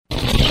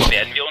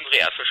wenn wir unsere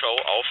erste Show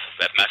auf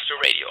Webmaster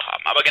Radio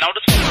haben. Aber genau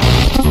das...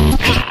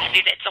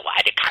 Sie sind so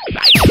eine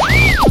Kackseite.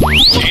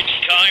 It's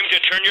time to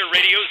turn your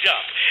radios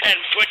up and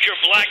put your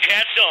black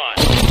hats on.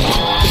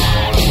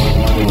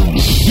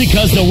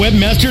 Because the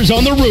webmasters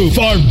on the roof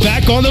are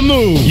back on the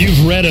move.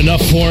 You've read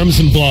enough forums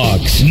and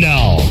blogs.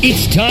 Now,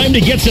 it's time to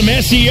get some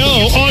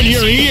SEO on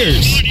your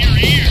ears.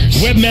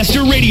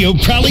 Webmaster Radio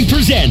proudly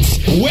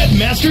presents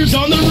Webmasters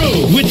on the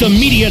Roof with the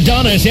media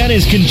Adonis and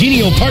his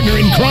congenial partner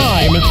in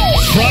crime,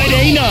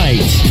 Friday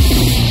Night.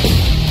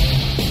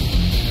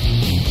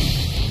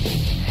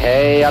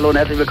 Hey, hallo und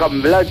herzlich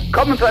willkommen.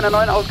 Willkommen zu einer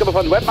neuen Ausgabe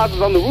von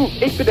Webmasters on the Roof.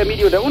 Ich bin der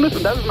Medio der Unis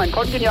und das ist mein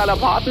kongenialer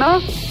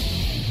Partner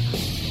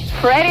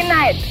Friday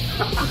Night.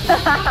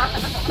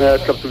 Ja,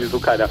 das glaubt sowieso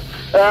keiner.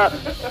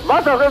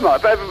 Was auch immer.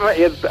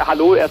 Jetzt,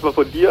 hallo erstmal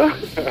von dir.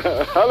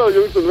 Hallo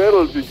Jungs und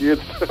Mädels, wie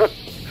geht's?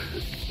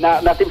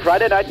 Nachdem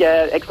Friday Night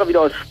ja extra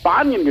wieder aus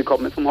Spanien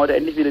gekommen ist, um heute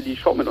endlich wieder die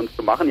Show mit uns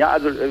zu machen. Ja,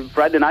 also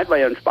Friday Night war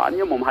ja in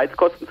Spanien, um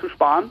Heizkosten zu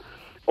sparen.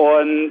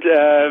 Und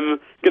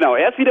genau,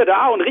 er ist wieder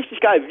da und richtig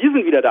geil. Wir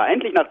sind wieder da.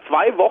 Endlich nach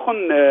 2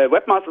 Wochen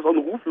Webmasters on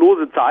Roof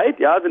lose Zeit,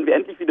 ja, sind wir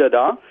endlich wieder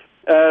da.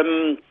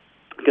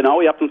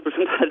 Genau, ihr habt uns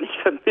bestimmt halt nicht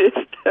vermisst.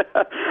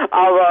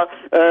 Aber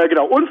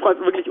genau, uns freut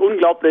es wirklich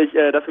unglaublich,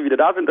 dass wir wieder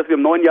da sind, dass wir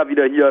im neuen Jahr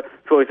wieder hier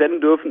für euch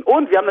senden dürfen.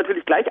 Und wir haben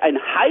natürlich gleich ein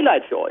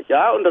Highlight für euch,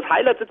 ja. Und das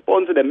Highlight sitzt bei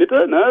uns in der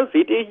Mitte, ne?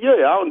 Seht ihr hier,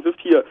 ja, und wirft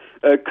hier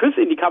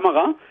Küsse in die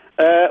Kamera.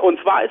 Und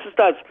zwar ist es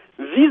das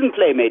Season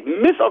Playmate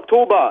Miss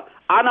Oktober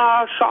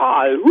Anna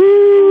Schaal.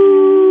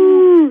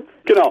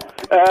 Genau.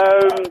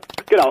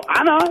 Genau.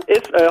 Anna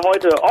ist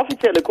heute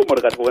offizielle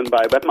Co-Moderatorin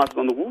bei Webmasters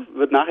on the Roof.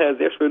 Wird nachher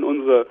sehr schön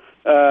unsere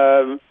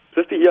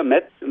wisst ihr hier,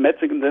 Matt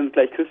sendet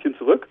gleich Küsschen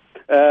zurück.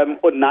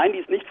 Und nein, die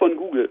ist nicht von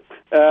Google.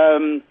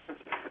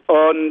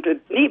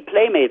 Nee,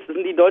 Playmates, das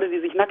sind die Leute, die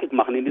sich nackig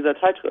machen in dieser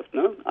Zeitschrift,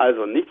 ne?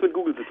 Also, nichts mit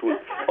Google zu tun.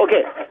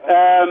 Okay,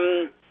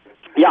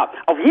 ja,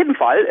 auf jeden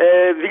Fall,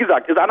 wie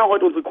gesagt, ist Anna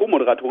heute unsere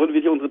Co-Moderatorin,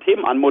 wird hier unsere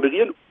Themen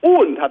anmoderieren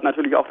und hat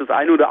natürlich auch das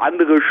eine oder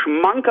andere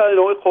Schmankerl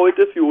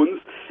heute für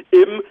uns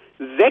im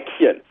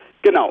Säckchen.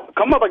 Genau,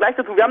 kommen wir aber gleich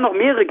dazu. Wir haben noch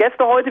mehrere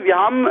Gäste heute. Wir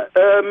haben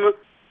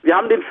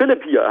den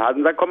Philipp hier. Er hat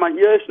gesagt, komm mal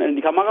hier schnell in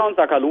die Kamera und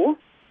sag Hallo.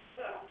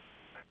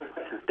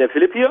 Der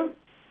Philipp hier.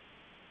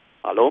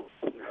 Hallo.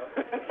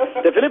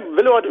 Der Philipp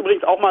will heute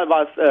übrigens auch mal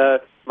was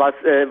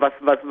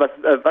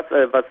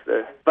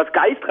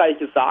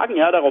Geistreiches sagen.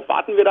 Ja, darauf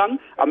warten wir dann.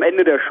 Am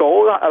Ende der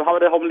Show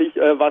haben wir hoffentlich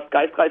was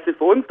Geistreiches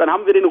für uns. Dann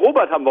haben wir den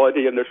Robert heute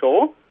hier in der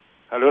Show.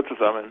 Hallo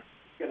zusammen.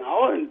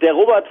 Genau, der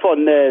Robert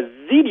von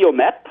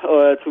Videomap.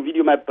 Zu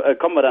Videomap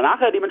kommen wir dann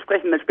nachher,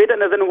 dementsprechend später in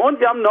der Sendung. Und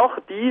wir haben noch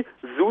die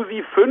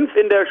Susi 5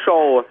 in der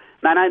Show.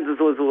 Nein,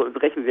 so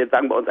rechnen wir jetzt,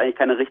 sagen bei uns eigentlich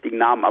keine richtigen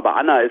Namen, aber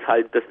Anna ist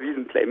halt das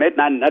Season Playmate.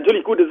 Nein,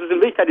 natürlich gut, es ist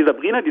in Wirklichkeit die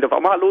Sabrina, die darf auch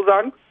mal Hallo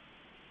sagen.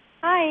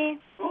 Hi.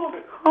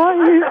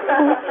 Hi.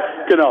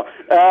 Genau.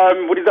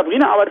 Wo die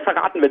Sabrina arbeitet,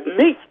 verraten wird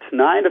nicht.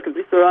 Nein, das gibt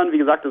es nicht zu hören. Wie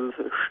gesagt, das ist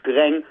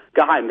streng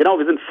geheim. Genau,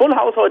 wir sind Full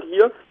House heute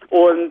hier.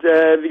 Und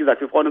wie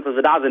gesagt, wir freuen uns, dass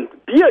wir da sind.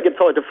 Bier gibt's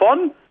heute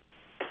von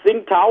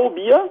Xingtao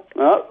Bier.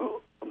 Ja,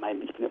 oh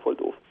mein, ich bin ja voll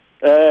doof.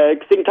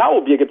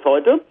 Xingtao Bier gibt's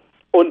heute.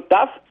 Und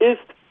das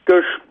ist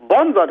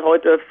gesponsert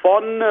heute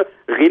von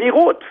René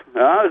Roth.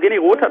 Ja, René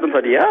Roth hat uns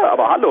heute hier,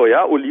 aber hallo,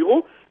 ja,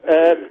 Oliro,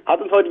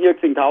 hat uns heute hier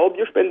Xingtao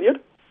Bier spendiert.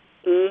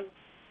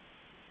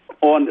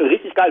 Und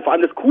richtig geil. Vor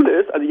allem das Coole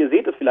ist, also ihr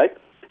seht es vielleicht,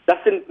 das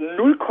sind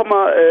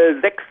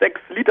 0,66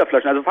 Liter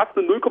Flaschen, also fast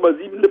eine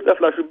 0,7 Liter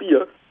Flasche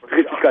Bier.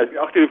 Richtig geil.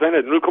 Ach, die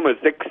Kleine,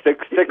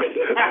 0,666.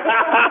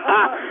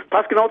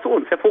 Passt genau zu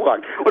uns,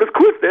 hervorragend. Und das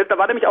Coolste ist, da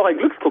war nämlich auch ein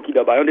Glückscookie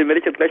dabei und den werde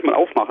ich jetzt gleich mal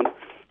aufmachen.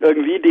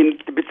 Irgendwie, den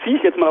beziehe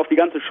ich jetzt mal auf die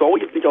ganze Show,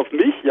 jetzt nicht auf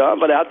mich, ja,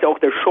 weil er hat ja auch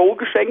der Show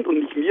geschenkt und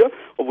nicht mir,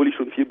 obwohl ich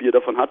schon 4 Bier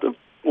davon hatte,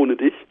 ohne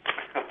dich.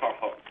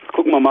 Jetzt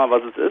gucken wir mal,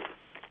 was es ist.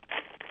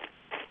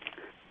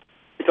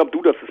 Ich glaube,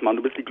 du darfst es machen,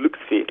 du bist die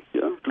Glücksfee,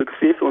 ja?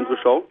 Glücksfee für unsere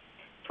Show.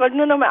 Ich wollte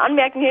nur noch mal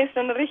anmerken, hier ist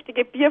eine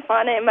richtige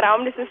Bierfahne im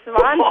Raum, das ist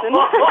Wahnsinn.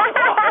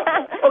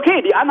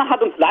 Okay, die Anna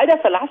hat uns leider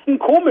verlassen,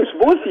 komisch,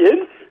 wo ist sie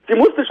hin? Sie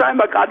musste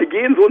scheinbar gerade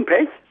gehen, so ein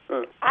Pech.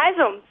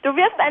 Also, du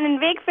wirst einen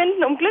Weg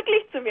finden, um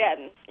glücklich zu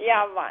werden.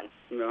 Ja, Wahnsinn.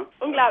 Ja.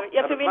 Unglaublich.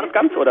 Ja, für wen war das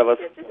ganz oder was?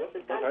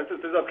 Was heißt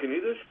das auf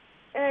Chinesisch?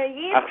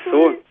 Ach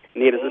so,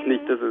 nee, das ist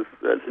nicht, das ist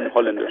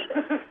Holländisch.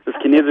 Das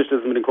Chinesisch, das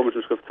ist mit den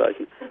komischen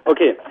Schriftzeichen.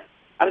 Okay.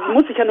 Aber sie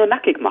muss sich ja nur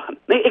nackig machen.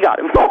 Nee, egal.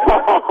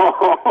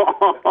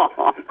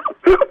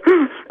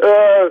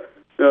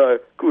 Ja,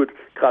 gut,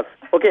 krass.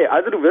 Okay,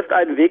 also du wirst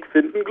einen Weg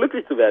finden,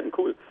 glücklich zu werden.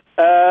 Cool.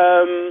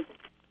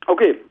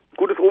 Okay,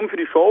 gutes Omen für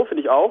die Show,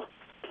 finde ich auch.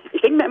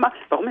 Ich denke mir immer,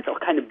 warum jetzt auch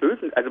keine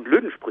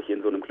blöden Sprüche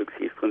in so einem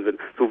Glückskeks drin sind.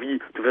 So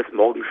wie, du wirst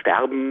morgen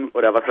sterben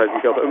oder was weiß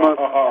ich auch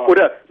immer.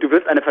 Oder du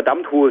wirst eine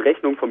verdammt hohe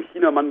Rechnung vom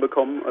Chinamann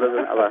bekommen oder so.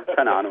 Aber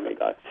keine Ahnung,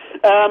 egal.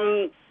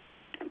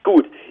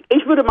 Gut,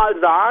 ich würde mal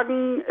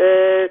sagen,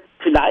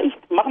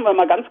 vielleicht machen wir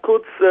mal ganz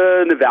kurz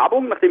eine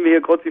Werbung, nachdem wir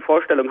hier kurz die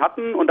Vorstellung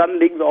hatten und dann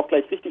legen wir auch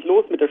gleich richtig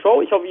los mit der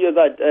Show. Ich hoffe, ihr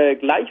seid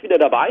gleich wieder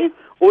dabei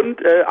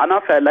und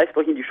Anna verleiht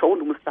euch in die Show und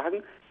du musst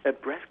sagen,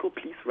 Brasco,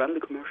 please run the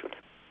commercials.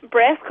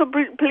 Brasco,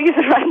 please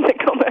run the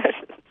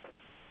commercials.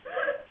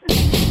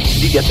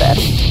 Die get that.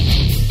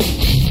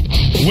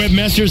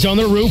 Webmasters on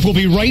the Roof will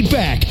be right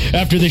back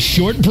after this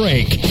short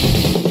break.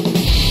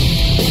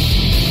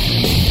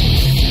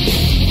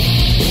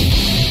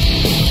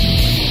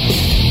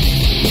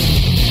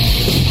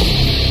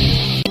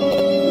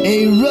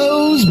 A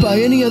rose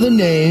by any other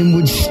name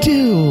would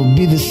still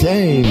be the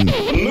same.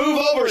 Move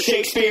over,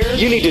 Shakespeare.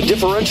 You need to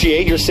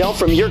differentiate yourself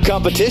from your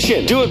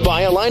competition. Do it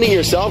by aligning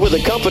yourself with a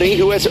company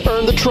who has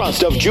earned the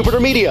trust of Jupiter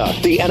Media,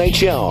 the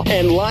NHL,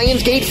 and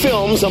Lionsgate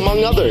Films,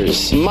 among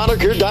others.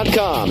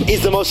 Moniker.com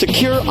is the most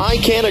secure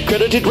ICANN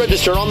accredited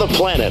register on the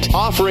planet,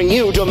 offering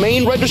you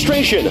domain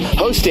registration,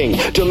 hosting,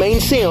 domain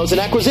sales,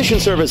 and acquisition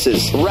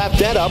services. Wrap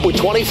that up with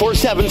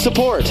 24/7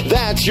 support.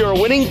 That's your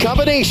winning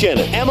combination.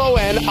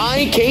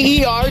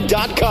 MONIKER.com.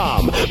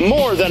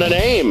 More than a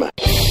name.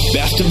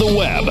 Best of the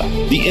Web,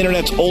 the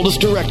Internet's oldest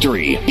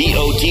directory,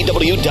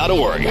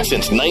 BOTW.org,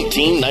 since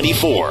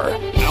 1994.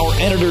 Our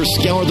editors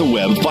scour the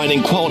web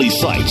finding quality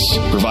sites,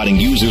 providing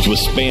users with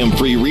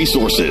spam-free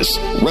resources,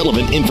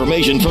 relevant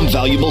information from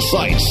valuable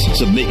sites.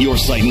 Submit your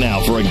site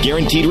now for a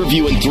guaranteed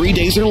review in 3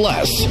 days or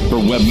less. For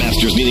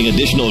webmasters needing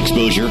additional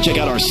exposure, check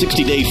out our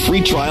 60-day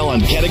free trial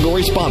on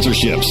category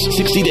sponsorships.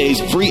 60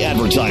 days free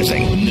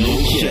advertising. No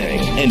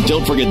kidding. And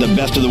don't forget the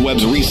Best of the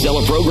Web's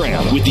reseller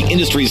program with the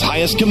industry's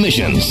highest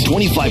commissions.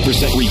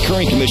 25%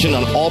 recurring commission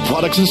on all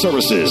products and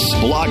services.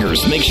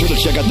 Bloggers, make sure to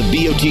check out the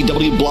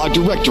BOTW blog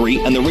directory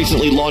and the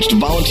recently launched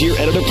volunteer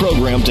editor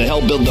program to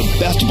help build the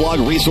best blog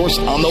resource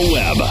on the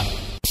web.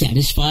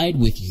 Satisfied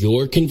with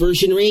your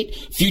conversion rate?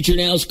 Future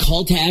Now's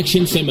Call to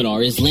Action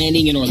seminar is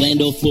landing in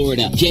Orlando,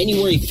 Florida,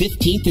 January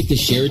 15th at the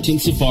Sheraton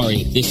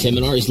Safari. This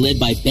seminar is led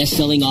by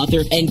best-selling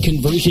author and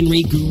conversion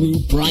rate guru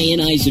Brian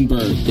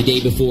Eisenberg. The day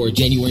before,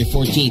 January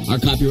 14th, our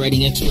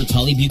copywriting experts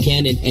Holly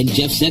Buchanan and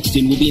Jeff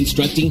Sexton will be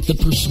instructing the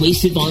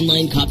Persuasive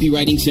Online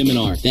Copywriting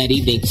Seminar. That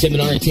evening,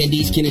 seminar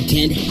attendees can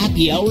attend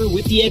happy hour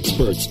with the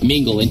experts,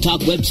 mingle and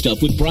talk web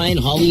stuff with Brian,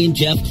 Holly, and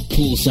Jeff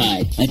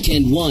poolside.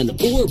 Attend one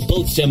or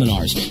both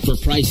seminars. For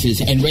prices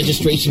and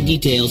registration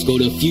details, go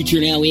to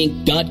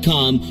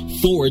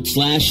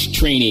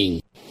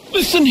futurenowinc.com/training.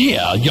 Listen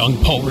here, young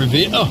Paul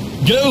Revere.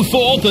 Go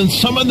forth and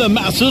summon the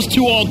masses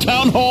to our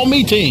town hall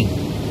meeting.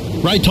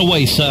 Right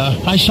away, sir.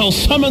 I shall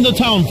summon the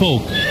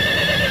townfolk.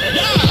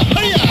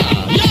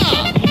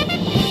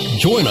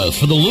 Join us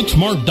for the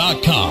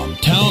Looksmart.com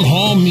Town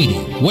Hall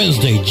Meeting,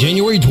 Wednesday,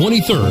 January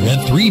 23rd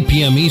at 3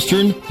 p.m.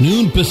 Eastern,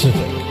 noon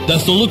Pacific.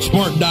 That's the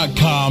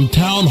Looksmart.com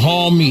Town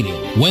Hall Meeting,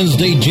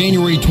 Wednesday,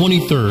 January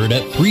 23rd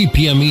at 3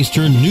 p.m.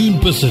 Eastern, noon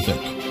Pacific.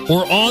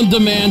 Or on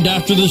demand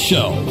after the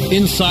show,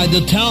 inside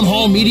the Town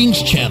Hall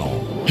Meetings channel.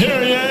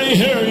 Hear ye,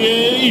 hear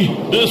ye!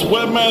 This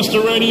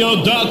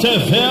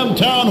WebmasterRadio.fm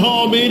Town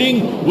Hall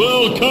Meeting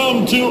will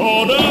come to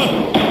order.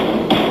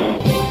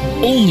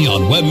 Only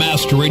on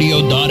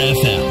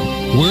WebmasterRadio.fm.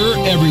 We're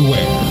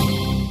everywhere.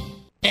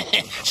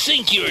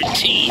 Sink your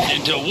teeth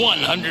into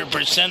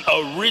 100%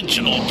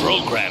 original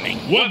programming.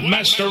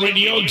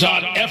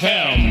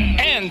 WebmasterRadio.fm.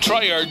 And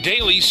try our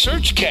daily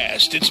search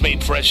cast. It's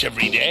made fresh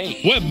every day.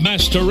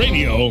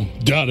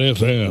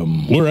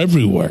 WebmasterRadio.fm. We're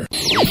everywhere.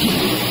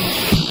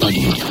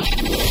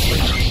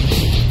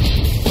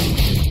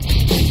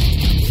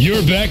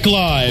 You're back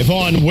live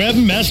on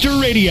Webmaster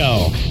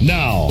Radio.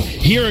 Now,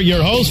 here are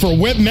your hosts for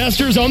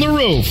Webmasters on the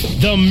Roof,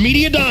 the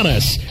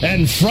Mediadonis,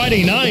 and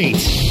Friday Night.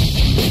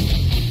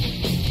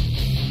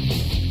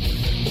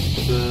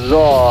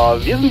 So,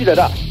 wir sind wieder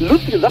da.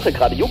 Lustige Sache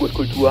gerade.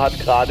 Joghurtkultur hat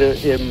gerade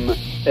im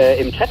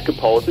Chat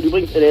gepostet.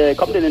 Übrigens,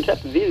 kommt in den Chat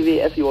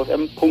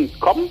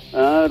www.sefm.com.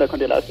 Da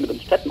könnt ihr live mit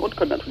uns chatten und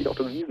könnt natürlich auch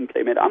das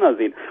Wiesenplay mit Anna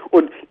sehen.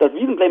 Und das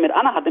Wiesenplay mit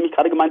Anna hat nämlich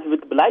gerade gemeint, sie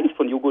wird beleidigt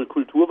von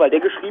Joghurtkultur, weil der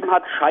geschrieben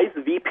hat, scheiß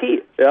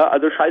WP. Ja,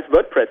 also scheiß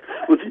WordPress.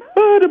 Und sie,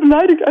 da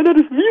beleidigt einer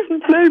das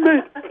Wiesenplay.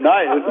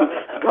 Nein, das ist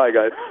total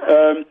geil.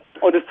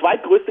 Und das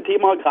zweitgrößte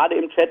Thema gerade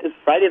im Chat ist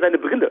Friday seine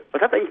Brille.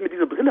 Was hat eigentlich mit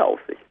dieser Brille auf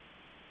sich?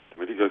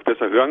 Damit ich das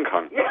besser hören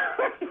kann.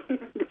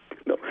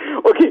 Genau.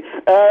 Okay,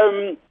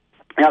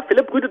 ja,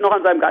 Philipp brütet noch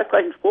an seinem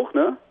geistreichen Spruch,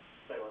 ne?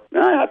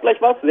 Ja, er hat gleich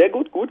was, sehr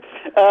gut.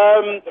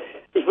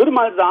 Ich würde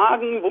mal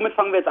sagen, womit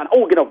fangen wir jetzt an?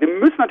 Oh, genau, wir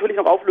müssen natürlich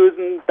noch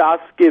auflösen das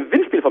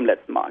Gewinnspiel vom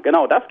letzten Mal.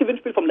 Genau, das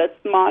Gewinnspiel vom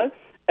letzten Mal,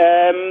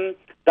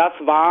 das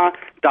war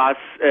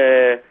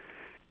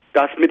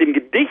das mit dem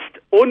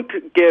Gedicht und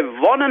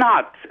gewonnen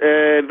hat.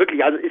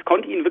 Wirklich, also es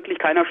konnte ihn wirklich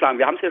keiner schlagen.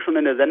 Wir haben es ja schon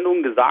in der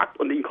Sendung gesagt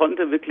und ihn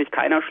konnte wirklich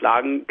keiner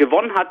schlagen.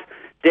 Gewonnen hat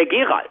der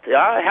Gerald.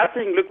 Ja,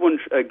 herzlichen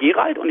Glückwunsch,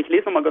 Gerald. Und ich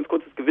lese nochmal ganz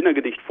kurz das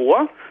Gewinnergedicht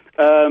vor,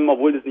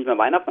 obwohl das nicht mehr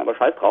Weihnachten, aber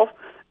scheiß drauf.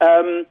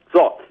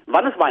 So,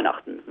 wann ist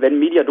Weihnachten? Wenn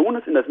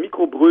Mediadonis in das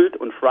Mikro brüllt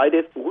und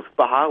Fridays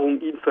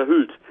Brustbehaarung ihn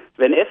verhüllt.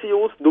 Wenn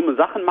SEOs dumme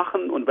Sachen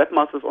machen und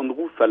Webmasters on the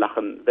Roof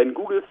verlachen. Wenn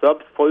Google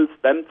Serbs voll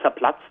Spam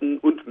zerplatzen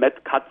und Mad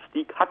Cuts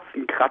die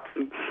Katzen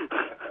kratzen.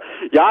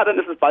 Ja, dann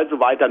ist es bald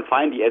soweit, dann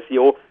feiern die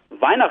SEO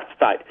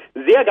Weihnachtszeit.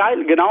 Sehr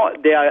geil, genau.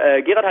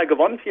 Der Gerald hat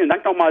gewonnen. Vielen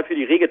Dank nochmal für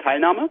die rege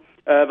Teilnahme.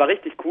 War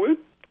richtig cool.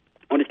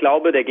 Und ich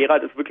glaube, der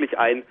Gerald ist wirklich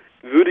ein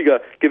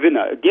würdiger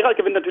Gewinner. Gerald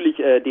gewinnt natürlich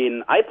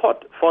den iPod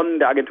von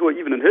der Agentur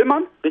Even &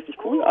 Hillmann. Richtig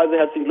cool, also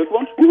herzlichen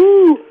Glückwunsch.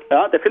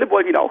 Ja, der Philipp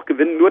wollte ihn auch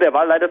gewinnen, nur der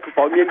war leider zu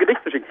faul, mir ein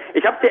Gedicht zu schicken.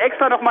 Ich habe es dir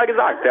extra nochmal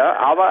gesagt, ja,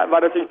 aber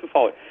war natürlich zu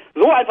faul.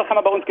 So einfach kann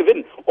man bei uns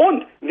gewinnen.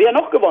 Und wer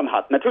noch gewonnen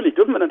hat, natürlich,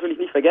 dürfen wir natürlich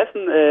nicht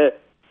vergessen,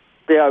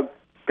 der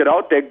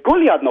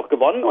Gulli hat noch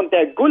gewonnen und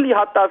der Gulli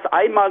hat das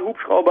einmal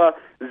Hubschrauber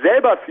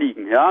selber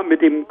fliegen, ja,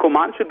 mit dem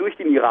Comanche durch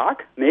den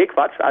Irak. Nee,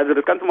 Quatsch, also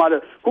das ganz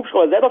normale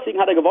Hubschrauber selber fliegen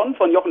hat er gewonnen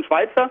von Jochen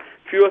Schweizer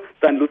für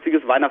sein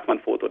lustiges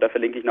Weihnachtsmann-Foto. Da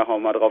verlinke ich nachher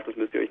mal drauf, das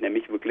müsst ihr euch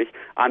nämlich wirklich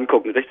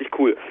angucken. Richtig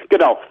cool.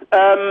 Genau.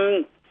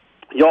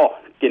 Ja,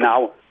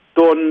 genau.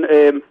 Dann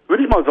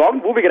würde ich mal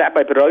sagen, wo wir gerade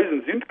bei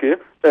Preisen sind, gell?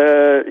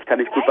 Ich kann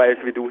nicht gut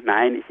Beispiel wie du.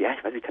 Nein, ich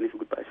weiß, ich kann nicht so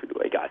gut Beispiel wie du,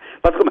 egal.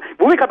 Was auch immer.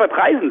 Wo wir gerade bei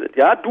Preisen sind,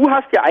 ja, du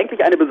hast ja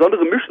eigentlich eine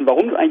besondere Mission,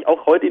 warum du eigentlich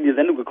auch heute in die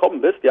Sendung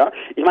gekommen bist, ja.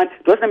 Ich meine,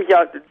 du hast nämlich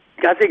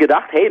hast dir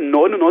gedacht, hey,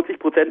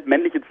 99%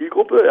 männliche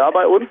Zielgruppe, ja,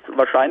 bei uns,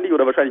 wahrscheinlich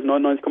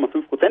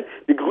 99,5%.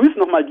 Wir grüßen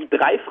nochmal die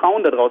 3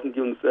 Frauen da draußen,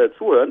 die uns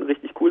zuhören.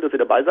 Richtig cool, dass ihr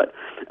dabei seid.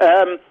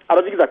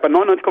 Aber wie gesagt, bei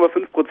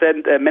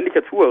 99,5%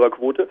 männlicher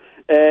Zuhörerquote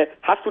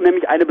hast du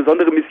nämlich eine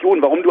besondere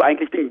Mission, warum du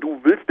eigentlich denkst, du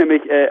willst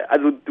nämlich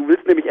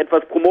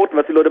etwas promoten,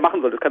 was die Leute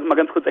machen sollen. Das kannst du mal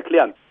ganz kurz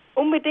erklären.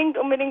 Unbedingt.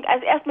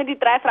 Also erstmal die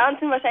 3 Frauen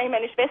sind wahrscheinlich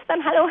meine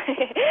Schwestern, hallo.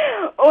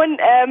 Und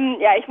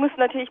ja, ich muss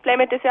natürlich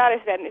Playmate des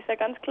Jahres werden, ist ja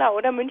ganz klar,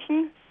 oder?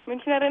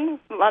 Münchnerin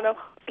war noch,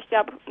 ich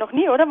glaube, noch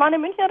nie, oder? War eine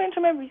Münchnerin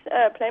schon mal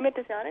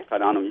Playmate des Jahres?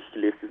 Keine Ahnung, ich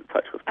lese diese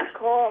Zeitschrift. Ach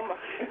komm.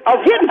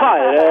 Auf jeden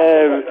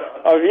Fall,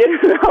 auf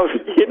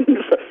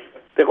jeden Fall.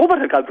 Der Robert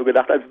hat gerade so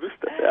gedacht, als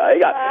wüsste. Ja,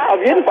 egal.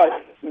 Auf jeden Fall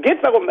geht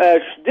es darum,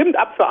 stimmt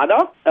ab für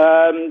Anna.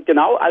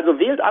 Genau, also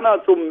wählt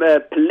Anna zum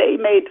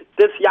Playmate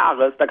des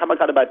Jahres. Da kann man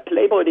gerade bei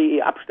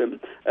playboy.de abstimmen.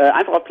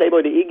 Einfach auf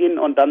playboy.de gehen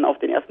und dann auf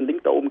den ersten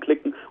Link da oben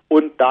klicken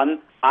und dann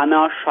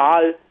Anna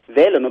Schal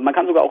wählen. Und man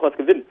kann sogar auch was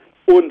gewinnen.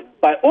 Und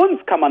bei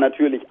uns kann man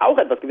natürlich auch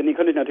etwas gewinnen. Ihr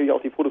könnt euch natürlich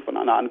auch die Fotos von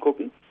Anna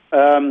angucken.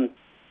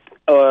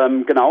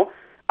 Genau.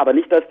 Aber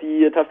nicht, dass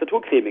die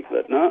Tastatur cremig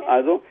wird, ne?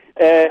 Also,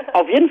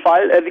 auf jeden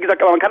Fall, wie gesagt,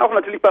 aber man kann auch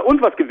natürlich bei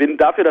uns was gewinnen,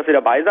 dafür, dass ihr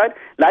dabei seid.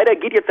 Leider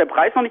geht jetzt der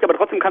Preis noch nicht, aber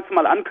trotzdem kannst du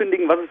mal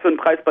ankündigen, was es für einen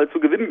Preis bald zu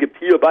gewinnen gibt,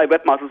 hier bei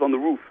Webmasters on the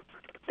Roof,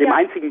 dem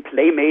einzigen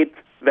Playmate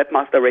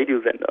Webmaster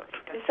Radiosender.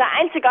 Das ist ein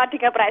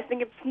einzigartiger Preis, den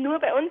gibt es nur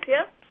bei uns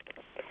hier.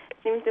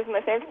 Jetzt nehme ich das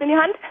mal selbst in die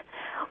Hand.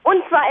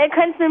 Und zwar, ihr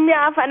könnt mit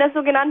mir auf einer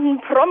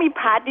sogenannten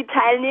Promi-Party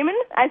teilnehmen.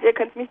 Also ihr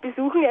könnt mich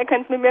besuchen, ihr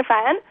könnt mit mir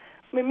feiern,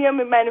 mit mir und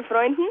mit meinen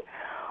Freunden.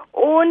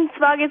 Und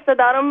zwar geht es da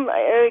darum,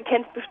 ihr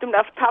kennt bestimmt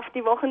auf TAF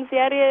die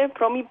Wochenserie,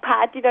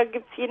 Promi-Party, da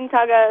gibt es jeden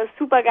Tag eine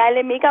super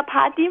geile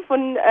Mega-Party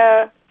von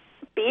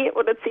B-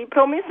 oder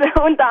C-Promis,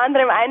 unter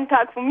anderem einen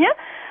Tag von mir.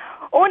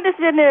 Und es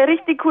wird eine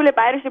richtig coole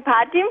bayerische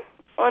Party.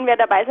 Und wer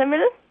dabei sein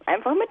will,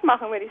 einfach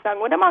mitmachen, würde ich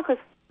sagen, oder Markus?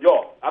 Ja,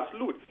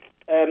 absolut.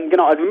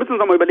 Genau, also wir müssen uns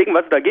noch mal überlegen,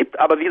 was es da gibt,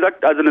 aber wie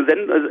gesagt, also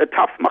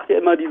TAF macht ja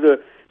immer diese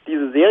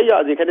Serie,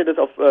 also ihr kennt ja das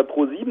auf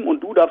Pro7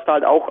 und du darfst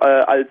halt auch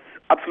als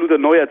absoluter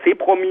neuer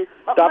C-Promi,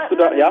 darfst du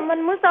da, ja?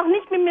 Man muss auch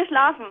nicht mit mir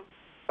schlafen.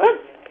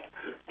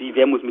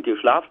 Wer muss mit dir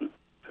schlafen?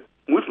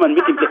 Muss man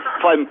mit dem,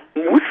 vor allem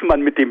muss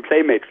man mit dem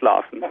Playmate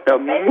schlafen? Ja,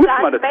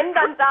 wenn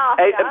dann darf,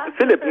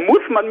 Philipp,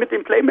 muss man mit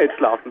dem Playmate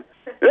schlafen?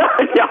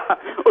 Ja,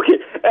 okay.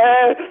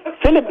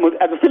 Philipp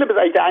ist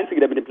eigentlich der Einzige,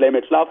 der mit dem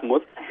Playmate schlafen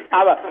muss.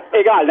 Aber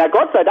egal, na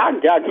Gott sei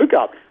Dank, ja, Glück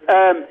gehabt.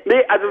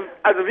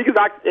 Also wie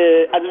gesagt,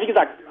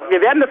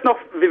 wir werden das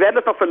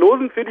noch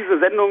verlosen für diese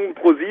Sendung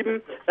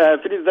Pro7,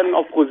 für diese Sendung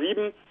auf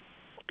Pro7.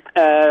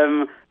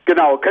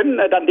 Genau, können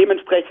dann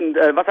dementsprechend,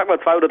 2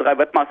 oder 3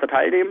 Webmaster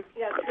teilnehmen.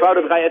 Ja, 2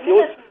 oder 3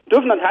 SEOs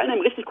dürfen dann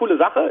teilnehmen, richtig coole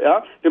Sache,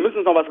 ja. Wir müssen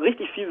uns noch was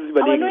richtig Fieses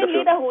überlegen. Aber nur in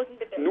Lederhosen,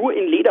 bitte. Nur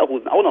in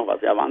Lederhosen, auch noch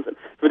was, ja, Wahnsinn.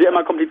 Das wird ja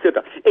immer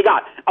komplizierter.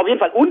 Egal, auf jeden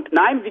Fall. Und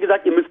nein, wie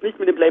gesagt, ihr müsst nicht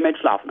mit dem Playmate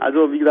schlafen.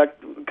 Also, wie gesagt,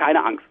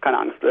 keine Angst.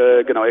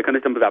 Genau, ihr könnt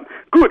euch dann bewerben.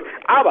 Gut,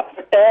 aber,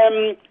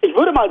 ich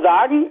würde mal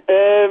sagen,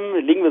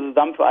 legen wir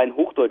zusammen für einen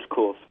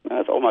Hochdeutschkurs.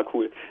 Ja, ist auch mal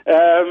cool.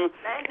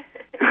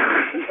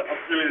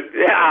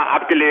 Ja,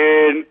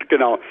 abgelehnt,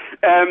 genau.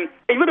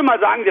 Ich würde mal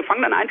sagen, wir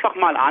fangen dann einfach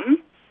mal an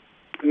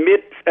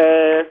mit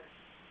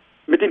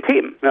den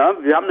Themen. Ja,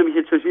 wir haben nämlich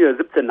jetzt schon wieder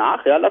 17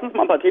 nach. Ja, lass uns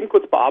mal ein paar Themen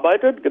kurz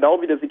bearbeitet.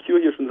 Genau wie der Secure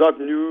hier schon sagt,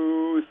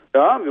 News.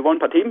 Ja, wir wollen ein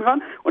paar Themen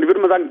hören. Und ich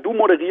würde mal sagen, du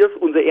moderierst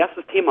unser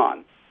erstes Thema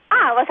an.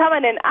 Was haben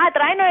wir denn?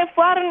 3 neue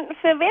Foren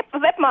für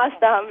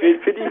Webmaster haben wir.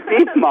 Für die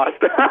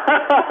Webmaster.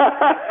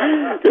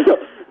 Genau.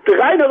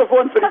 3 neue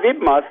Foren für die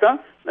Webmaster.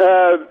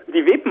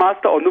 Die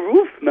Webmaster on the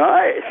Roof,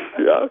 nice,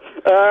 ja,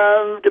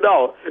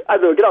 genau,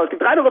 also genau, es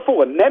gibt 3 neue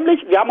Foren,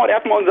 nämlich, wir haben heute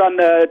erstmal unseren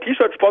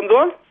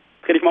T-Shirt-Sponsor,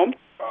 dreh dich mal um.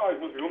 Ich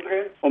muss mich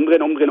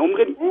umdrehen,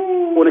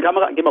 ohne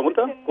Kamera, geh mal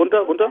runter,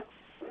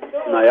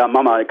 naja,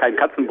 Mama, kein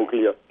Katzenbuckel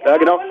hier, ja,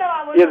 genau,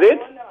 ihr seht,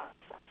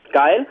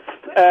 geil,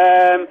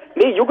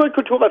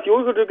 Joghurtkultur, was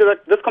Joghurt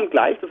gesagt, das kommt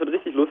gleich, das wird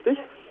richtig lustig,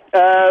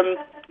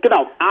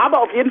 genau,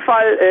 aber auf jeden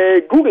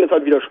Fall, Google ist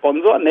heute wieder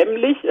Sponsor,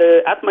 nämlich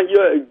erstmal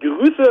hier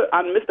Grüße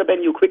an Mr.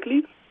 Benio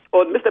Quickly.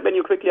 Und Mr.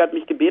 Benio Quickly hat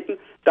mich gebeten,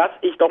 dass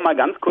ich doch mal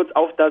ganz kurz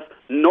auf das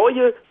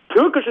neue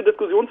türkische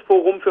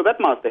Diskussionsforum für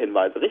Webmaster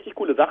hinweise. Richtig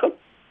coole Sache.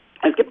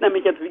 Es gibt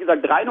nämlich jetzt, wie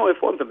gesagt, 3 neue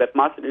Foren für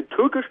Webmaster in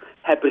Türkisch,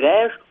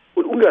 Hebräisch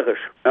und Ungarisch.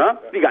 Ja?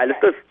 Wie geil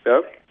ist das?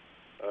 Ja?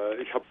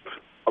 Ich habe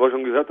aber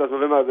schon gesagt, dass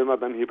man, wenn man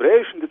beim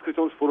hebräischen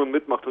Diskussionsforum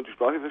mitmacht und die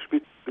Sprache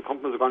verspielt,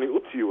 bekommt man sogar eine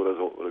Uzi oder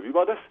so. Oder wie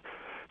war das?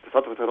 Das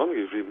hat was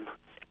herangeschrieben.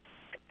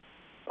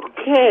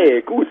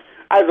 Okay, gut.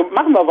 Also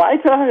machen wir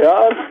weiter,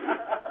 ja.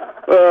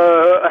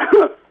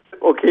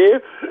 Okay.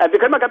 Wir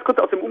können mal ganz kurz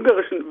aus dem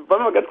Ungarischen,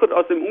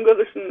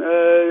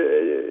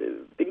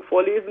 Ding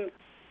vorlesen?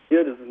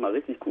 Hier, das ist mal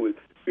richtig cool.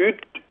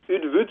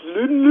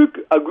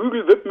 Üdwützlünlük, a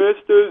Google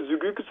Webmaster,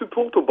 Sügüke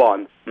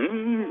Portobahn.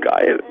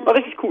 Geil. War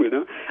richtig cool,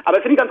 ne?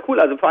 Aber finde ich ganz cool,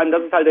 also vor allem,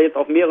 dass es halt jetzt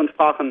auf mehreren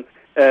Sprachen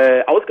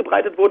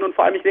ausgebreitet wurde und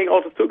vor allem, ich denke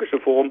auch das türkische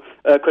Forum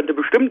könnte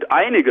bestimmt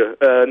einige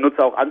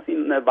Nutzer auch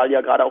anziehen, weil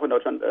ja gerade auch in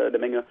Deutschland eine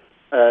Menge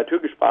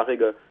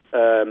türkischsprachige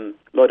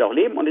Leute auch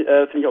leben und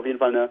finde ich auf jeden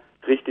Fall eine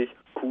richtig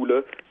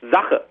coole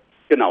Sache.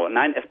 Genau,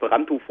 nein,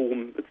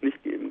 Esperanto-Forum wird es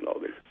nicht geben,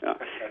 glaube ich. Ja.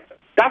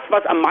 Das,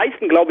 was am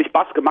meisten, glaube ich,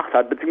 Spaß gemacht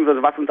hat,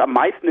 beziehungsweise was uns am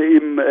meisten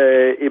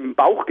im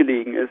Bauch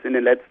gelegen ist in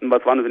den letzten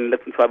 2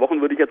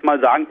 Wochen, würde ich jetzt mal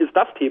sagen, ist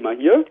das Thema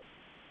hier.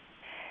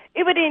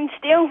 Über die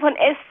Entstehung von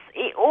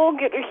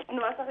SEO-Gerüchten,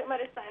 was auch immer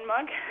das sein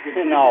mag.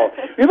 Genau.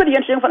 Über die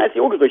Entstehung von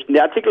SEO-Gerüchten.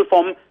 Der Artikel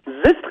vom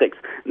Sistrix.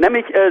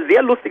 Nämlich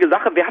sehr lustige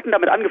Sache. Wer hat denn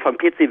damit angefangen?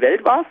 PC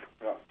Welt war's?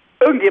 Ja.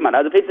 Irgendjemand.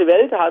 Also PC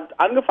Welt hat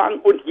angefangen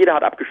und jeder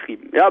hat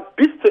abgeschrieben. Ja,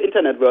 bis zur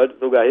Internet World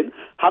sogar hin.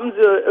 Haben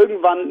sie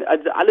irgendwann,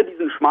 also alle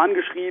diesen Schmarrn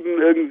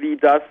geschrieben, irgendwie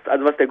das,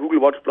 also was der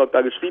Google Watchblog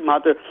da geschrieben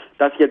hatte,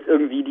 dass jetzt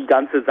irgendwie die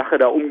ganze Sache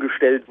da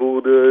umgestellt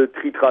wurde,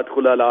 tritra,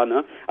 trullala,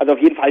 ne? Also auf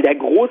jeden Fall, der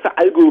große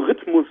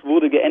Algorithmus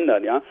wurde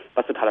geändert, ja,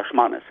 was totaler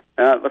Schmarrn ist.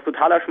 Ja, was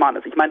totaler Schmarrn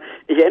ist. Ich meine,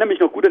 ich erinnere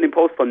mich noch gut an den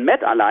Post von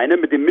Matt alleine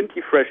mit dem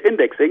Minty Fresh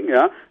Indexing,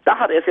 ja. Da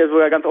hat er es ja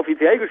sogar ganz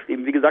offiziell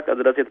geschrieben, wie gesagt,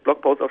 also dass jetzt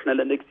Blogposts auch schnell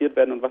indexiert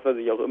werden und was weiß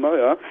ich auch immer,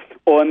 ja.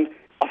 Und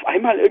auf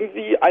einmal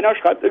irgendwie, einer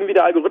schreibt irgendwie,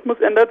 der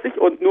Algorithmus ändert sich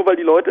und nur weil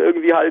die Leute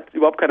irgendwie halt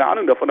überhaupt keine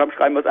Ahnung davon haben,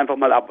 schreiben wir es einfach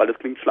mal ab, weil das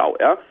klingt schlau,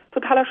 ja.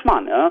 Totaler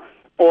Schmarrn, ja.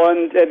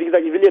 Und wie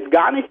gesagt, ich will jetzt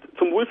gar nicht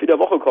zum Wolfie der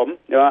Woche kommen,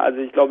 ja, also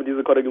ich glaube,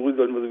 diese Kategorie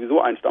sollten wir sowieso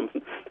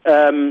einstampfen.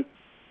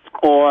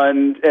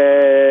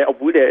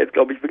 Obwohl der jetzt,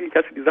 glaube ich, wirklich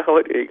hast du die Sache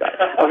heute egal.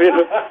 Auf jeden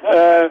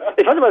Fall,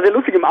 ich fand aber sehr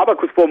lustig, im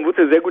Abakus-Forum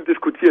wurde ja sehr gut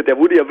diskutiert. Der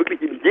wurde ja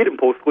wirklich in jedem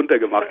Post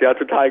runtergemacht. Ja,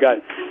 total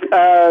geil.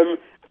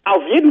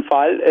 Auf jeden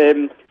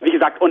Fall, wie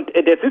gesagt, und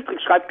der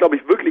Sistrix schreibt, glaube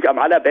ich, wirklich am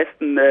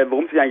allerbesten,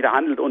 worum es sich eigentlich da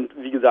handelt und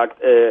wie gesagt,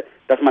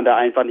 dass man da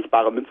einfach nicht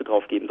bare Münze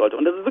drauf geben sollte.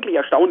 Und das ist wirklich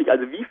erstaunlich,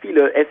 also wie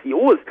viele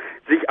SEOs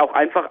sich auch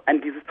einfach an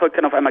dieses Zeug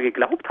dann auf einmal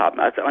geglaubt haben,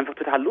 als es einfach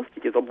total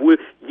lustig ist, obwohl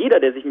jeder,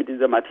 der sich mit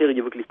dieser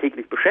Materie wirklich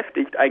täglich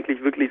beschäftigt,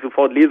 eigentlich wirklich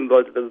sofort lesen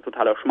sollte, dass es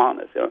totaler Schmarrn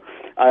ist. Ja.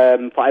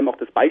 Vor allem auch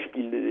das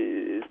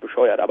Beispiel ist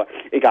bescheuert, aber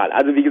egal.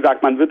 Also wie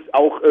gesagt, man wird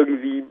auch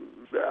irgendwie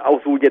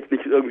auch so jetzt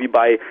nicht irgendwie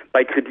bei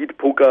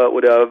Kreditpoker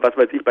oder was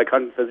weiß ich, bei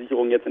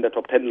Krankenversicherungen jetzt in der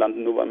Top 10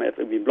 landen, nur weil man jetzt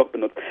irgendwie einen Blog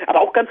benutzt. Aber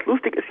auch ganz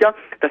lustig ist ja,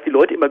 dass die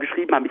Leute immer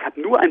geschrieben haben, ich habe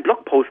nur einen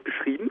Blogpost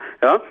geschrieben,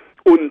 ja,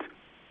 und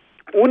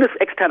ohne es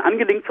extern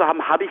angelinkt zu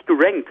haben, habe ich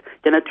gerankt.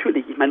 Ja,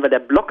 natürlich. Ich meine, weil der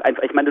Blog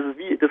einfach, ich meine, das ist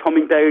wie das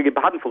Hommingberger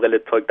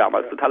Badenforelle-Zeug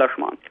damals, totaler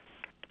Schmarrn.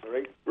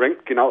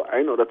 Rankt genau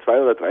 1 oder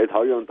 2 oder 3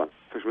 Tage und dann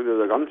verschwindet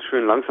er ganz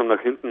schön langsam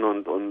nach hinten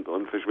und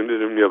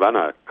verschwindet im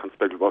Nirvana. Kannst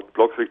bei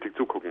Blogs richtig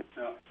zugucken.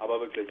 Ja, aber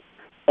wirklich.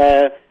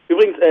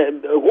 Übrigens,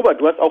 Robert,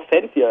 du hast auch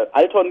Fans hier.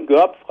 Alton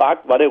Görb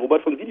fragt, war der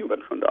Robert von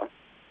Videoban schon da?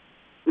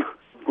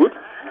 Gut,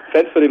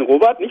 Fans für den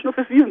Robert, nicht nur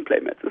für Season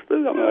Playmats. Das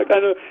haben wir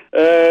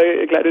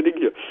kleine Ding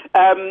hier.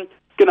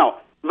 Genau,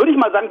 würde ich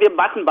mal sagen, wir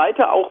machen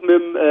weiter auch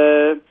mit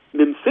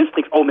dem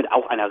Sistrix, mit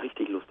auch einer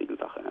richtig lustigen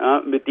Sache.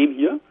 Ja, mit dem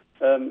hier.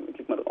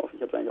 Klick mal drauf,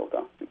 ich habe es eigentlich auch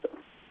da.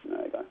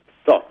 Na, egal.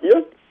 So,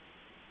 hier.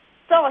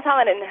 So, was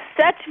haben wir denn?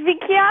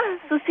 SearchWikia,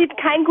 so sieht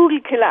kein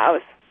Google-Killer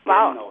aus.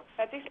 Wow, genau.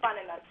 Hört sich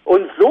spannend an.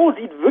 Und so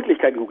sieht wirklich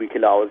kein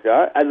Google-Killer aus,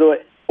 ja. Also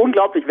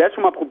unglaublich, wer es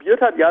schon mal probiert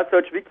hat, ja,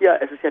 SearchWikia,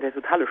 es ist ja der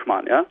totale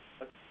Schmarrn, ja.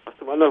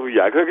 Hast du mal nach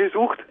Viagra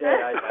gesucht?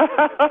 Ja, ich weiß.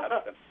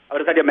 Aber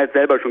das hat ja Matt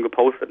selber schon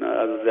gepostet, ne?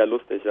 Also sehr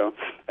lustig, ja.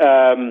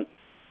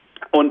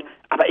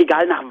 Aber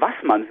egal nach was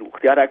man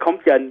sucht, ja, da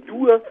kommt ja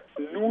nur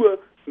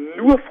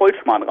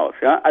Vollschmarrn raus,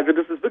 ja. Also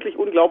das ist wirklich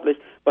unglaublich,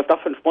 was da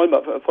für ein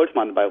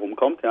Vollschmarrn dabei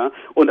rumkommt, ja.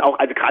 Und auch,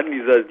 also gerade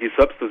die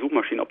SERPs zur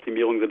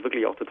Suchmaschinenoptimierung sind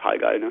wirklich auch total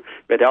geil, ne.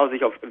 Wer da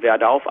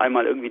auf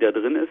einmal irgendwie da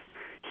drin ist,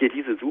 hier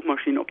diese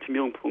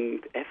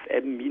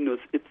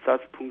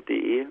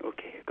Suchmaschinenoptimierung.fm-ipsas.de,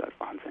 okay, Gott,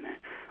 Wahnsinn, ey.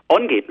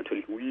 OnGate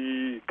natürlich,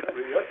 ui, geil.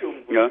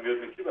 Ja.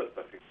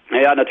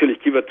 Naja, natürlich,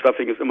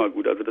 Keyword-Traffic ist immer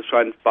gut, also das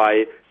scheint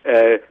bei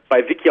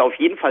Wikia auf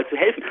jeden Fall zu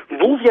helfen,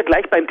 wo wir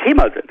gleich beim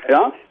Thema sind,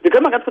 ja. Wir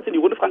können mal ganz kurz in die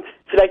Runde fragen,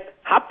 vielleicht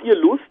habt ihr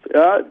Lust,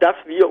 ja, dass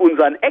wir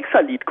unseren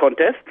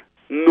Extra-Lead-Contest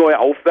neu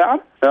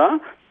aufwärmen, ja,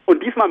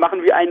 und diesmal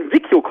machen wir einen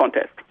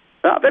Wikio-Contest.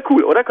 Ja, wäre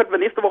cool, oder? Könnten wir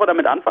nächste Woche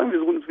damit anfangen? Wir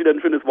suchen uns wieder ein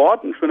schönes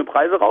Wort, schöne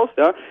Preise raus,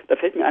 ja. Da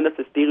fällt mir ein, dass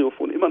das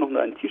Stereophon immer noch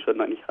nur ein T-Shirt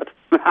eigentlich hat.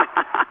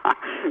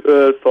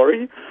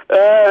 Sorry.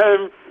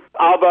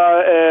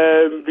 Aber,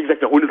 wie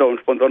gesagt, wir holen uns auch einen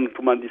Sponsor und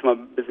tun man diesmal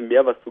ein bisschen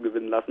mehr was zu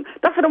gewinnen lassen.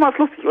 Das wäre doch mal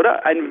lustig,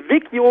 oder? Ein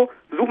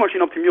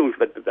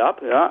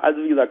Wikio-Suchmaschinenoptimierungswettbewerb, ja.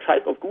 Also, wie gesagt,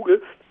 scheiß auf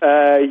Google.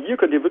 Hier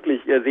könnt ihr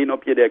wirklich sehen,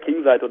 ob ihr der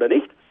King seid oder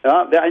nicht.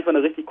 Ja, wäre einfach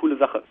eine richtig coole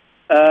Sache.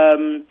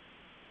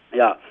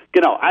 Ja,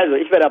 genau. Also,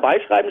 ich werde dabei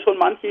schreiben schon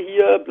manche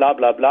hier, bla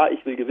bla bla,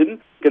 ich will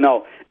gewinnen.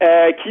 Genau.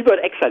 Keyword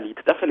Exalit,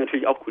 das wäre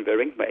natürlich auch cool. Wer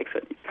rankt bei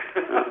Exalit?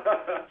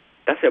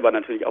 Das wäre aber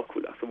natürlich auch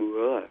cool. Ach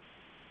so,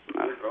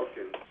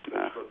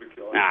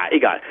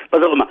 egal.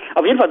 Was auch immer.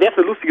 Auf jeden Fall wäre es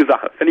eine lustige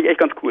Sache. Finde ich echt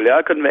ganz cool,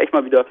 ja. Können wir echt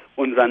mal wieder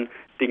unseren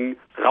Ding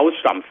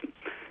rausstampfen.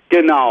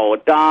 Genau,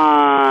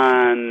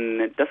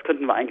 dann, das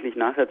könnten wir eigentlich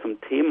nachher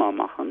zum Thema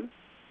machen.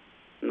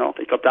 Noch.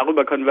 Ich glaube,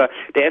 darüber können wir,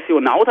 der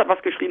SEO-Naut hat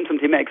was geschrieben zum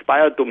Thema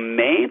Expired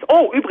Domains.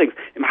 Oh, übrigens,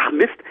 ach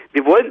Mist,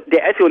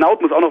 der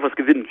SEO-Naut muss auch noch was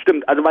gewinnen.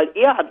 Stimmt, also weil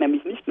er hat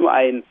nämlich nicht nur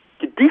ein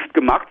Gedicht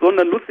gemacht,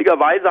 sondern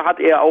lustigerweise hat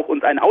er auch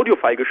uns einen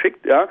Audiofile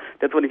geschickt, ja.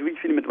 Der hat zwar nicht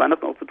wirklich viel mit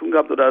Weihnachten auch zu tun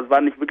gehabt, oder es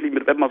war nicht wirklich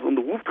mit Webmaster und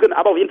Ruf drin,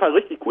 aber auf jeden Fall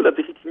richtig cool, hat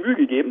sich richtig Mühe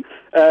gegeben.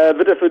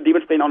 Wird er für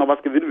dementsprechend auch noch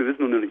was gewinnen, wir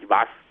wissen nur nicht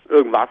was,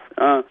 irgendwas,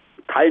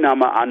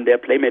 Teilnahme an der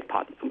Playmate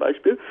Party zum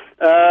Beispiel.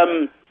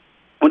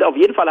 Und auf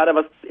jeden Fall hat er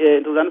was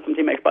Interessantes zum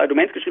Thema Expired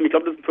Domains geschrieben. Ich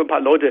glaube, das ist für ein paar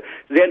Leute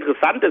sehr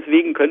interessant,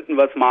 deswegen könnten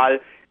wir es mal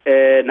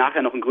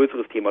nachher noch ein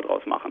größeres Thema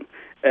draus machen.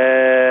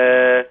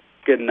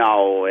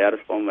 Genau, ja, das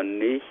brauchen wir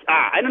nicht.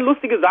 Eine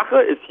lustige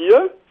Sache ist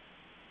hier.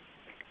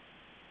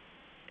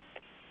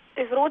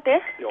 Das rote?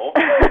 Ja.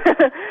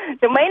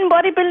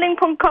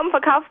 Domainbodybuilding.com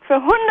verkauft für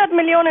 100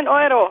 Millionen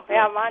Euro.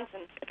 Ja, Wahnsinn.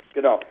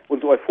 Genau,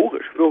 und so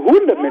euphorisch. Für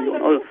 100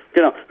 Millionen Euro.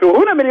 Genau, für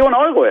 100 Millionen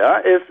Euro, ja,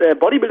 ist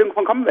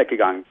Bodybuilding.com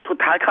weggegangen.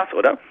 Total krass,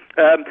 oder?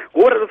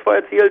 Roth hat uns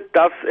vorher erzählt,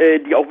 dass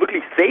die auch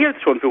wirklich Sales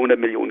schon für 100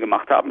 Millionen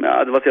gemacht haben, ja,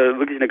 also was ja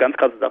wirklich eine ganz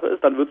krasse Sache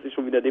ist, dann wird es sich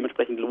schon wieder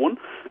dementsprechend lohnen.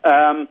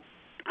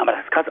 Aber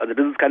das ist krass, also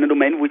das ist keine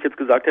Domain, wo ich jetzt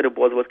gesagt hätte,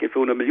 boah, sowas geht für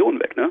 100 Millionen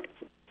weg, ne?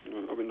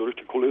 Ja, wenn du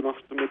richtig Kohle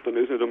machst damit, dann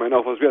ist eine Domain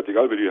auch was wert,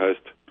 egal wie die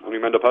heißt. Und ich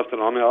meine, da passt der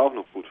Name ja auch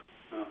noch gut.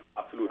 Ja,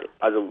 absolut.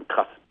 Also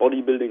krass,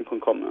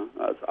 bodybuilding.com, ne?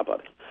 Das ist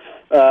abartig.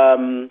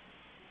 Dawn,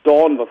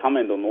 was haben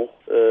wir denn da noch?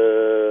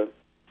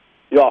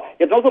 Ja,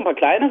 jetzt noch so ein paar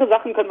kleinere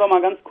Sachen können wir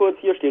mal ganz kurz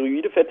hier,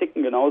 Steroide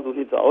verticken, genau, so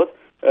sieht's aus.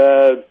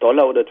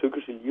 Dollar oder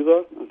türkische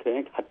Lira,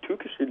 okay. Hat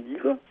türkische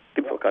Lira?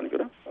 Gibt's doch gar nicht,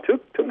 oder?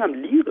 Türken haben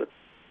Lire.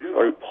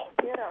 Sorry.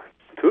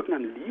 Türken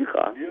haben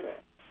Lira.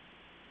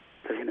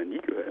 Das habe ich noch nie